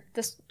however,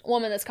 this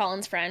woman that's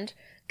Colin's friend,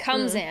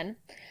 comes in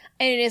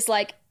and it is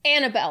like,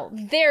 Annabelle,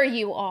 there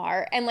you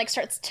are, and like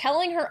starts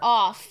telling her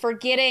off for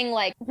getting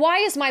like, why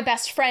is my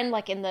best friend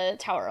like in the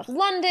Tower of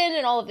London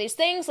and all of these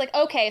things? Like,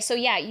 okay, so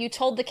yeah, you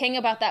told the king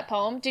about that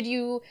poem. Did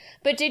you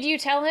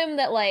tell him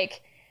that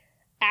like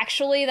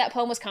actually that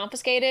poem was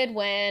confiscated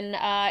when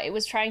it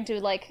was trying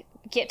to like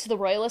get to the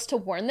royalists to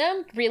warn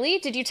them? Really?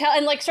 Did you tell?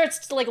 And like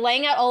starts like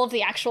laying out all of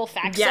the actual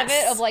facts of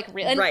it, of like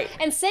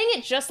and saying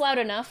it just loud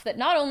enough that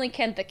not only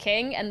can the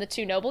king and the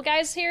two noble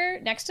guys hear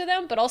next to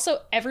them, but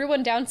also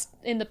everyone down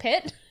in the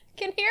pit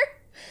can hear.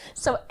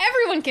 So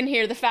everyone can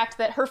hear the fact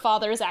that her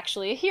father is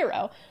actually a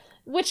hero,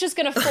 which is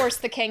going to force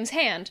the king's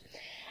hand.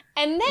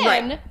 And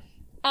then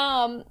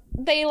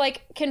they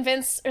like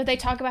convince, or they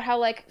talk about how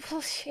like,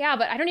 yeah,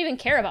 but I don't even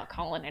care about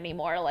Colin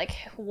anymore. Like,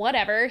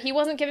 whatever. He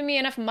wasn't giving me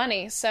enough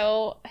money,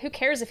 so who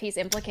cares if he's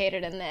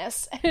implicated in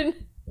this? And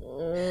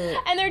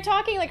they're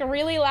talking like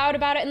really loud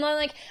about it, and then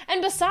like,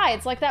 and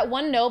besides, like that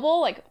one noble,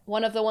 like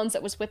one of the ones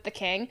that was with the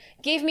king,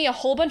 gave me a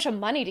whole bunch of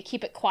money to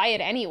keep it quiet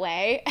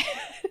anyway.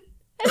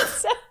 And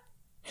so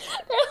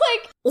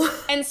they're like,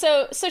 and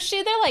so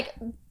they're like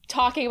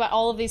talking about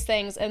all of these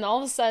things, and all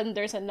of a sudden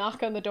there's a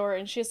knock on the door,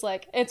 and she's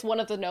like, it's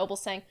one of the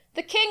nobles saying,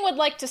 the king would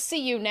like to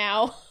see you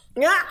now.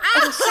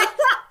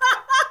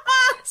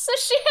 So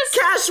she has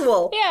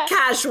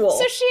casual.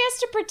 So she has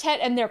to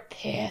pretend, and they're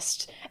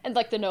pissed, and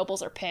like the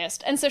nobles are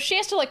pissed, and so she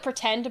has to like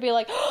pretend to be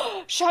like,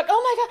 oh, shocked.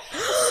 Oh my god,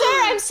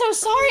 sir, I'm so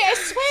sorry. I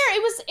swear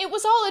it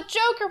was all a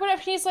joke or whatever.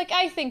 And he's like,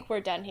 I think we're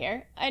done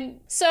here,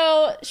 and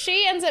so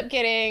she ends up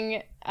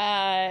getting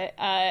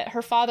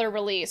her father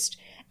released,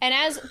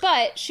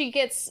 but she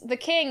gets the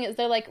king.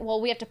 They're like, well,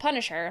 we have to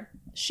punish her.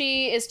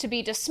 She is to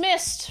be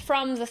dismissed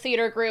from the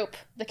theater group,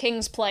 the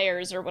King's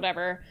Players or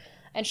whatever,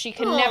 and she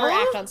can never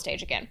act on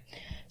stage again.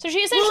 So she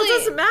essentially... Well, it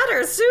doesn't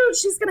matter. Soon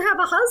she's going to have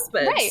a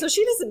husband, right. So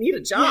she doesn't need a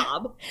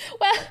job.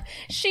 Well,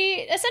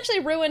 she essentially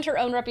ruined her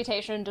own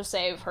reputation to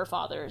save her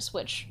father's,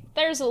 which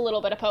there's a little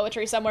bit of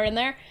poetry somewhere in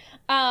there.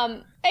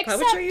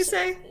 Poetry, you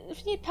say?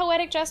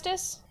 Poetic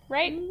justice,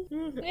 right?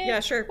 Mm-hmm. Yeah,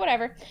 sure.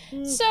 Whatever.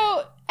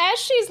 So, as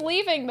she's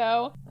leaving,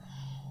 though...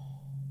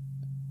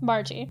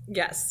 Margie.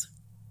 Yes.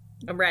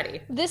 I'm ready.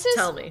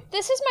 Tell me.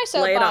 This is my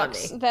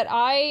soapbox that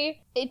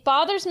it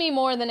bothers me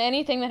more than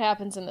anything that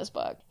happens in this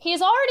book. He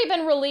has already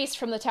been released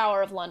from the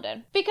Tower of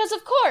London. Because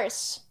of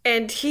course.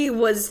 And he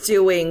was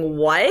doing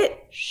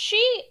what?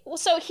 She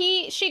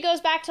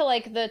goes back to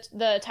like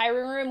the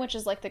Tyroom room, which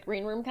is like the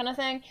green room kind of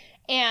thing.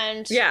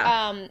 And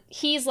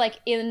he's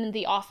like in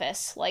the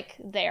office, like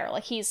there.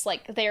 Like he's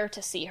like there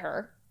to see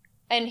her.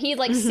 And he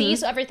like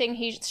sees everything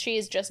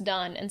she's just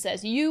done and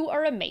says, you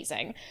are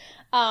amazing.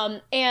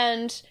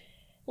 And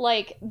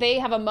like they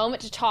have a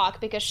moment to talk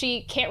because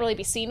she can't really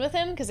be seen with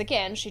him because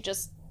again she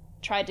just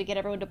tried to get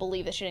everyone to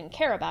believe that she didn't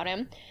care about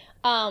him,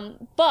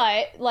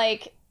 but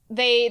like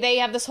they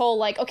have this whole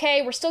like,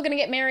 okay, we're still gonna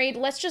get married,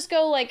 let's just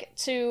go like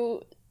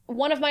to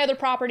one of my other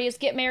properties,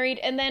 get married,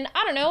 and then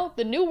I don't know,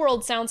 the New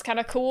World sounds kind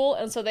of cool,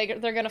 and so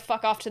they're gonna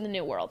fuck off to the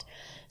New World,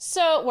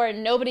 so where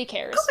nobody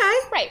cares. Okay,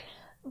 right,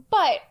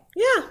 but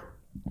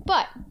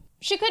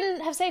she couldn't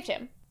have saved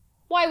him.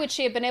 Why would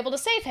she have been able to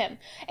save him?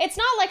 It's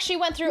not like she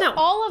went through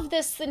all of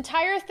this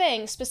entire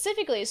thing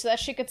specifically so that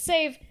she could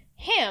save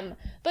him.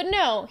 But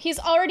no, he's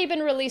already been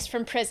released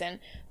from prison.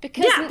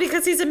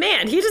 Because he's a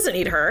man. He doesn't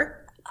need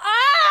her.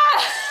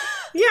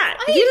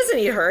 He doesn't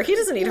need her. He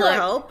doesn't need her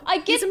help.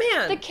 He's a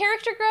man. The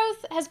character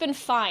growth has been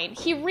fine.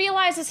 He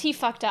realizes he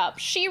fucked up.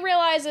 She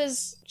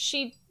realizes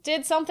she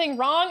did something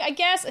wrong, I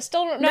guess. I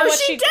still don't know what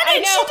she did. She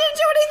didn't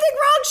do anything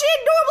wrong. She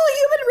had normal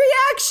human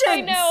reactions.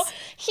 I know.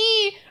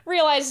 He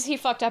realizes he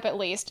fucked up at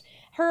least.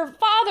 Her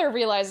father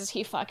realizes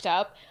he fucked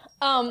up.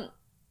 But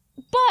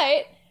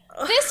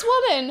this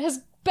woman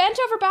has bent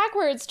over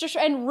backwards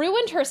and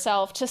ruined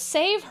herself to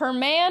save her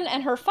man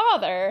and her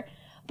father.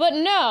 But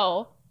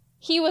no,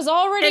 he was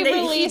already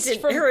released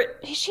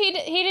he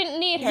didn't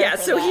need her. Yeah,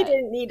 so he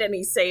didn't need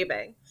any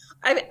saving.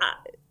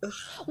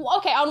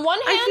 Okay, on one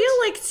hand, I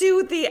feel like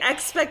too the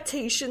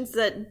expectations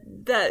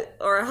that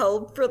are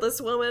held for this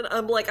woman,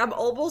 I'm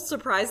almost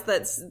surprised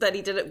that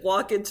he didn't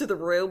walk into the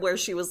room where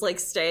she was like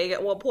staying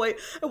at one point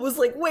and was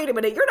like, wait a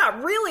minute, you're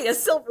not really a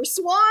silver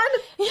swan?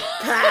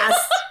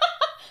 Pass.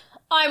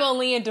 I'm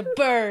only into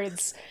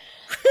birds.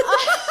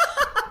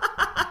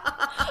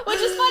 Which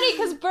is funny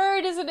because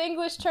bird is an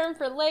English term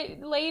for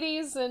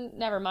ladies, and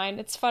never mind.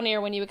 It's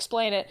funnier when you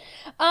explain it.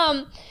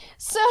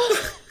 So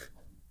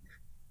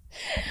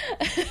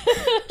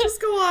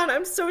just go on.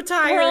 I'm so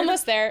tired. We're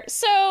almost there.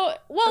 So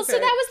that was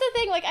the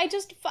thing. Like,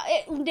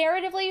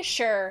 narratively,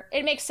 sure,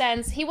 it makes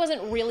sense. He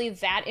wasn't really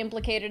that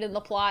implicated in the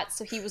plot,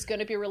 so he was going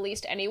to be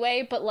released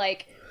anyway. But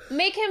like,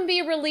 make him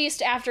be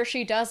released after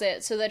she does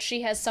it, so that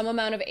she has some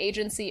amount of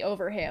agency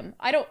over him.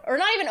 Or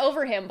not even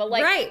over him, but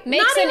like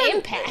makes an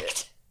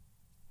impact.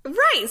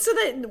 Right, so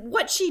that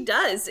what she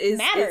does is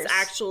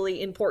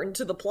actually important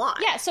to the plot.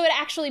 Yeah, so it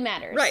actually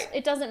matters. Right.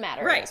 It doesn't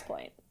matter at this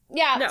point.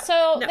 Yeah,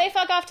 they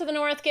fuck off to the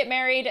north, get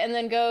married, and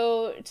then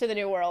go to the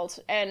New World.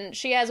 And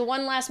she has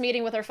one last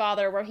meeting with her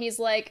father where he's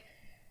like,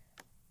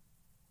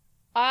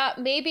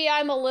 maybe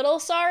I'm a little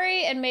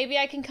sorry, and maybe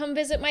I can come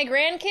visit my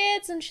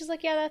grandkids. And she's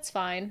like, yeah, that's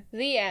fine.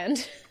 The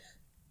end.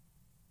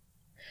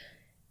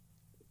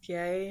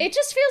 Yay. It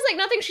just feels like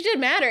nothing she did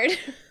mattered.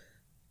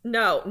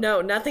 No,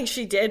 nothing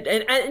she did,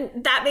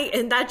 and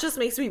that just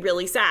makes me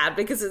really sad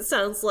because it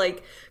sounds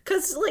like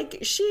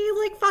she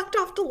fucked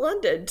off to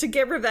London to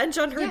get revenge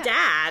on her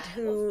dad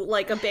who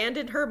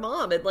abandoned her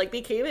mom and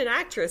became an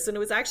actress and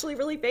was actually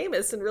really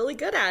famous and really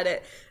good at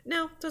it.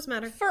 No, doesn't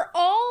matter.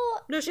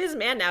 No, she's a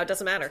man now. It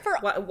doesn't matter.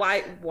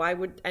 Why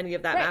would any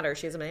of that matter?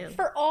 She's a man.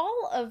 For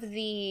all of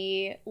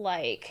the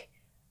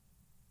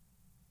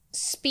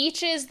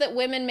speeches that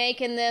women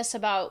make in this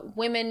about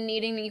women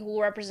needing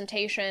equal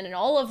representation and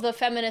all of the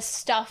feminist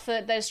stuff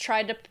that's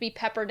tried to be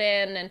peppered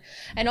in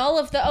and all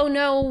of the, oh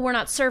no, we're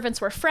not servants,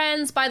 we're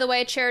friends. By the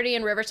way, Charity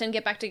and Riverton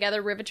get back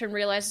together. Riverton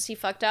realizes he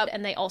fucked up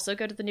and they also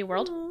go to the New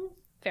World.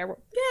 Fair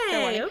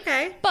Yay,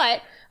 okay.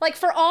 But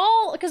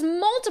because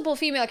multiple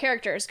female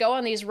characters go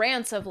on these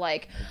rants of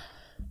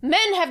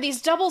men have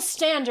these double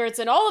standards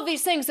and all of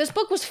these things. This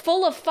book was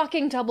full of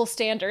fucking double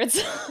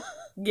standards.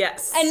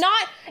 Yes. And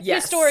not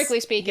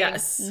historically speaking,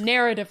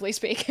 narratively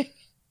speaking.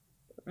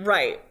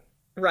 Right.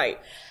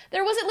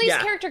 There was at least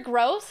character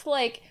growth.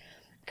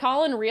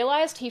 Colin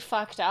realized he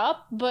fucked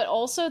up, but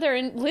also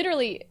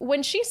literally,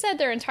 when she said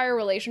their entire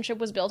relationship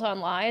was built on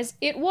lies,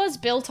 it was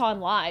built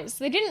on lies.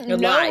 They didn't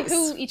know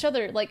who each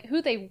other,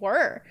 who they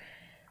were.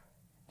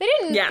 They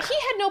didn't, he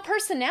had no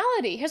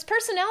personality. His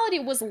personality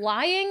was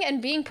lying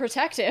and being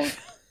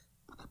protective.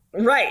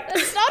 Right.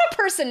 It's not a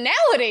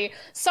personality.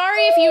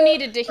 Sorry if you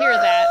needed to hear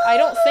that. I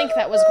don't think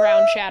that was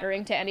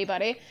ground-shattering to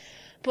anybody.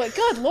 But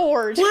good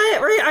lord.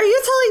 What? Are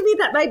you telling me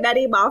that my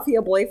many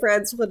mafia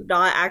boyfriends would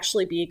not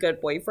actually be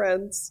good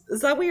boyfriends?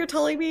 Is that what you're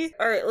telling me?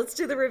 All right, let's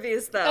do the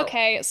reviews, though.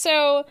 Okay,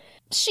 so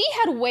she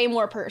had way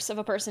more of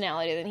a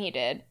personality than he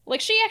did.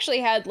 She actually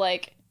had,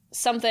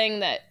 something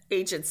that...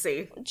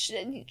 Agency.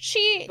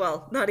 She...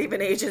 Well, not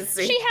even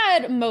agency. She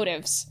had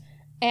motives.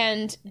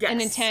 And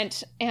an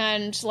intent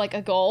and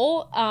a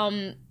goal.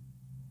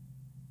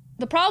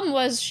 The problem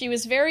was she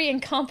was very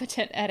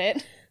incompetent at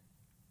it.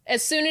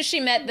 As soon as she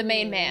met the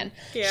main man,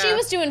 she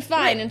was doing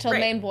fine until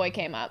main boy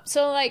came up.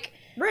 So I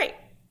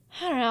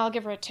don't know. I'll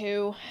give her a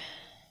 2.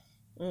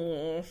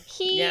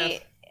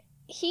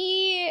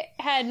 He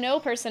had no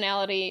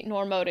personality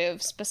nor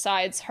motives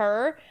besides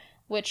her.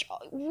 Which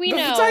we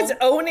know. Besides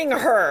owning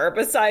her,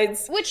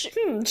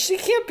 she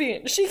can't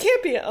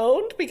be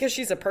owned because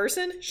she's a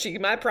person. She's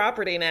my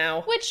property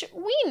now. Which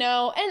we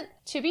know, and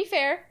to be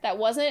fair, that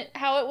wasn't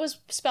how it was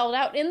spelled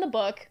out in the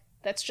book.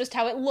 That's just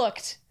how it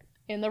looked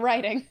in the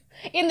writing.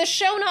 In the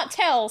show not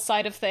tell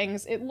side of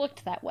things, it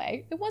looked that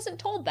way. It wasn't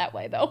told that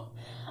way though.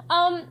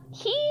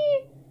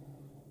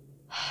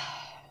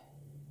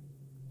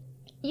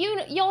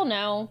 You'll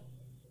know.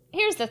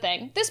 Here's the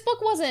thing. This book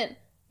wasn't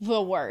the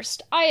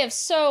worst. I have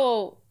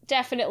so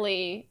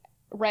definitely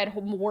read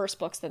worse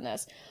books than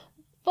this.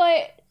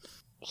 But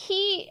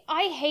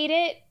I hate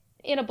it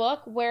in a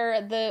book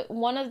where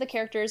one of the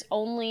characters'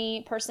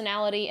 only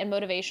personality and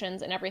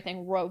motivations and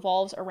everything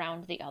revolves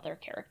around the other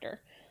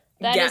character.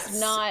 That is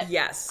not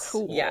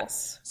cool.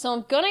 Yes. So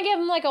I'm gonna give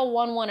him a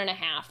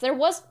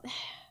 1.5.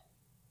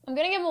 I'm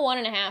gonna give him a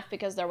 1.5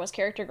 because there was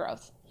character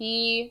growth.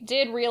 He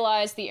did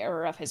realize the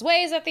error of his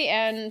ways at the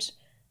end.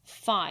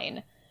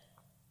 Fine.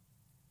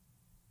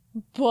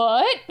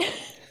 But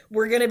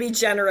we're gonna be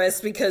generous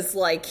because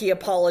he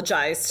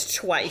apologized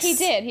twice. He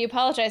did. He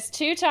apologized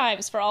 2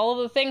 times for all of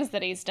the things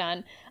that he's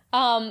done.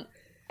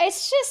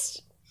 It's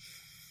just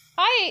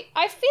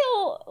I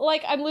feel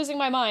like I'm losing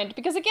my mind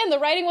because again the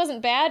writing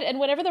wasn't bad and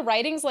whenever the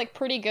writing's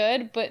pretty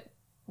good but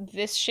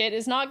this shit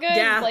is not good.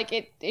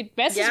 It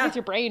messes with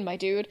your brain, my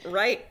dude.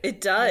 Right.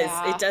 It does.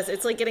 Yeah. It does.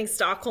 It's like getting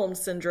Stockholm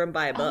syndrome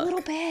by a book. A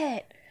little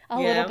bit. A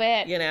little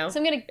bit.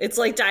 So it's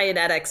like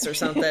Dianetics or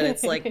something.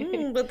 It's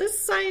but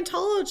this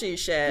Scientology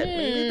shit.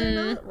 Maybe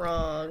they're not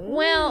wrong.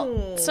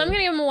 Well, so I'm going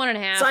to give them a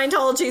 1.5.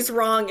 Scientology's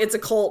wrong. It's a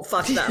cult.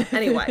 Fuck them.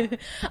 Anyway.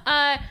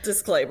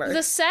 Disclaimer.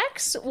 The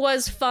sex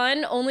was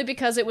fun only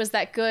because it was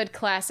that good,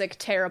 classic,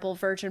 terrible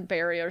Virgin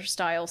Barrier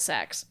style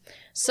sex.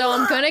 So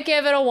I'm going to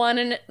give it a 1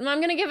 and I'm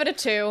going to give it a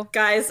 2.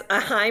 Guys, a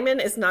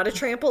hymen is not a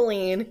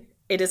trampoline.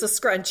 It is a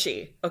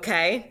scrunchie,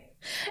 okay?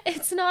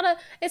 It's not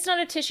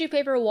a tissue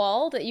paper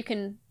wall that you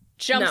can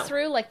jump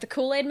through like the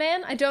Kool-Aid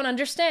Man. I don't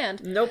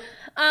understand. Nope.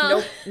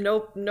 Nope.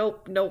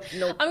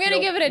 I'm gonna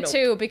give it a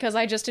 2 because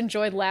I just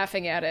enjoyed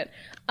laughing at it.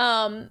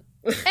 And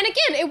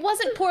again, it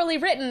wasn't poorly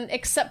written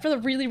except for the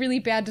really, really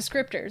bad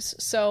descriptors.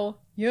 So,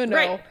 you know.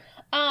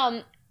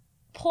 Right.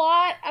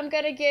 Plot, I'm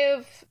gonna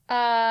give,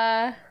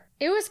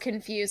 it was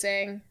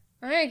confusing.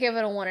 I'm gonna give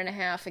it a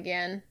 1.5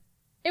 again.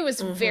 It was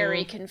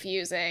very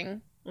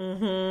confusing.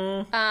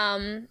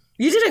 Mm-hmm.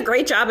 You did a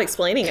great job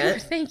explaining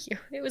it. Thank you.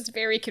 It was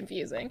very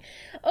confusing.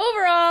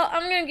 Overall,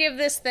 I'm gonna give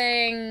this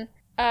thing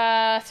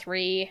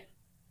 3.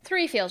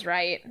 3 feels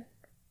right.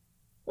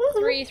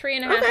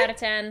 3.5 out of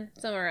 10,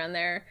 somewhere around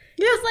there.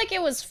 Yeah. It's like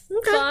it was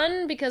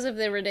fun because of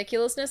the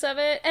ridiculousness of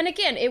it. And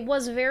again, it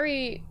was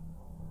very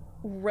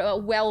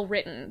well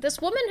written.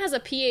 This woman has a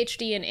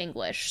PhD in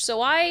English,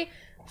 so I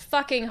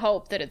fucking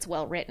hope that it's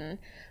well written.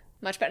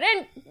 Much better.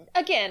 And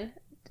again,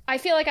 I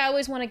feel like I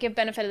always want to give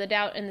benefit of the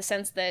doubt in the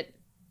sense that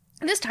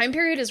this time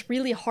period is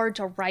really hard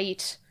to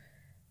write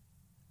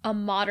a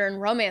modern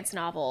romance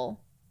novel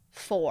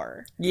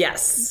for.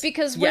 Yes.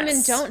 Because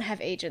women don't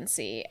have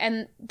agency,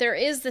 and there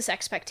is this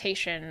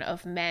expectation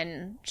of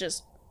men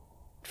just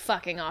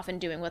fucking off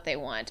and doing what they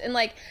want. And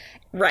like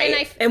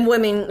and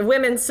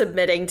women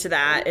submitting to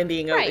that and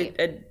being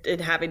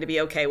and having to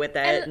be okay with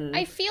it. And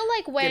I feel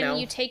like when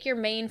you take your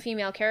main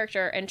female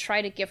character and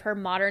try to give her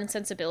modern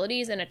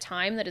sensibilities in a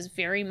time that is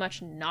very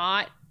much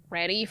not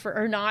ready for,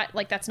 or not,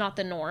 like, that's not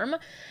the norm,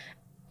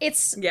 it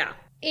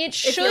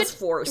feels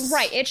forced.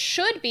 Right. It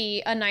should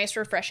be a nice,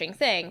 refreshing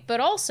thing,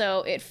 but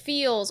also it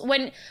feels,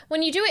 when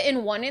you do it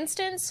in one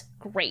instance,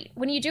 great.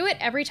 When you do it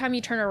every time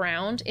you turn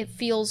around, it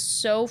feels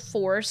so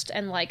forced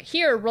and like,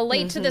 here,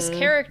 relate to this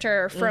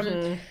character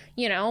from,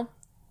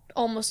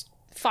 almost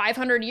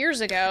 500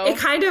 years ago. It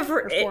kind of,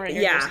 400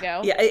 years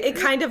ago. Yeah, it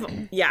kind of,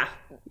 yeah.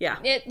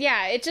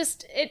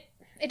 It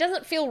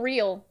doesn't feel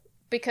real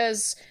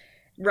because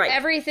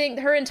everything,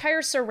 her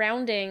entire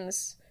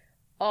surroundings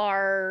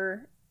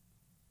are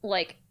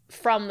like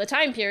from the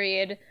time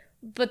period,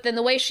 but then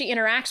the way she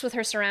interacts with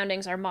her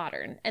surroundings are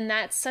modern, and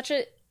that's such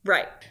a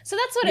so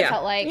that's what it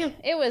felt like.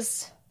 It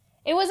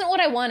wasn't what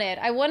I wanted.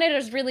 I wanted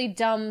a really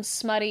dumb,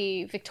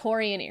 smutty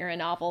Victorian era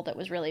novel that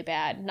was really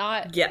bad,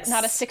 not a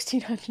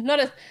 1600, not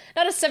a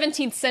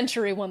 17th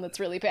century one that's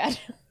really bad.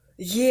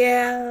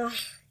 Yeah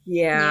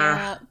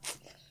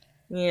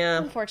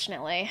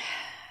Unfortunately,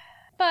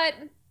 but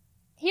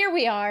here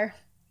we are.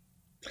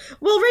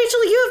 Well,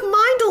 Rachel, you have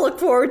mine to look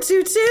forward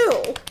to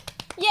too.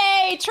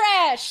 Yay,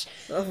 trash!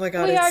 Oh my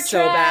god, it's so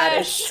bad.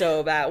 It's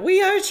so bad.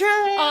 We are trash.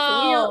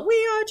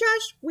 We are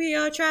trash. We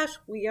are trash.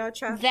 We are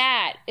trash.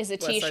 That is a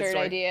t-shirt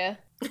idea.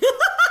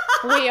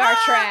 We are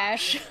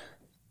trash.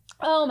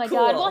 Oh my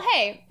god. Well,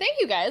 hey, thank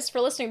you guys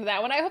for listening to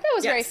that one. I hope that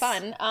was very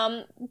fun.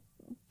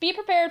 Be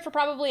prepared for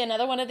probably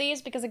another one of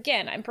these because,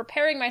 again, I'm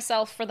preparing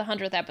myself for the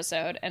 100th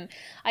epised, and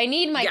I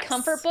need my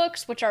comfort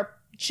books, which are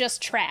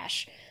just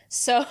trash.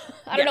 So,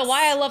 I don't know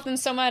why I love them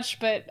so much,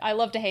 but I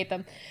love to hate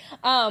them.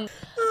 Thank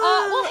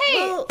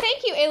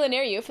you, Aylin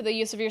Ariu, for the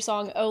use of your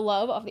song Oh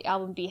Love off the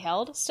album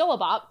Beheld. Still a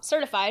bop.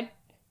 Certified.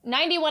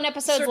 91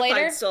 episodes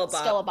later. Still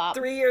a bop.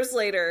 3 years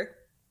later.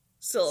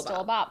 Still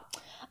a bop.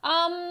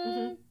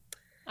 I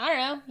don't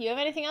know. You have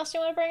anything else you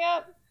want to bring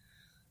up?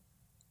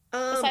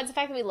 Besides the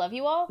fact that we love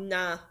you all?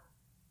 Nah.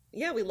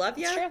 Yeah, we love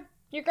you. It's true.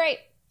 You're great.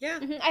 Yeah.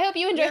 I hope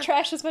you enjoy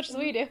trash as much as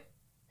we do.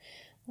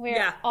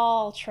 We're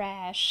all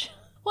trash.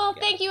 Well,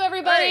 thank you,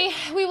 everybody.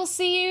 Right. We will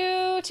see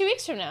you 2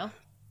 weeks from now.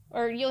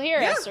 Or you'll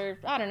hear us, or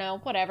I don't know,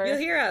 whatever. You'll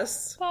hear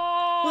us.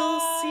 Bye.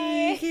 We'll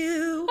see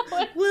you.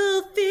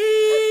 We'll feel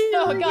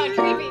Oh, God,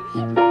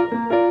 creepy.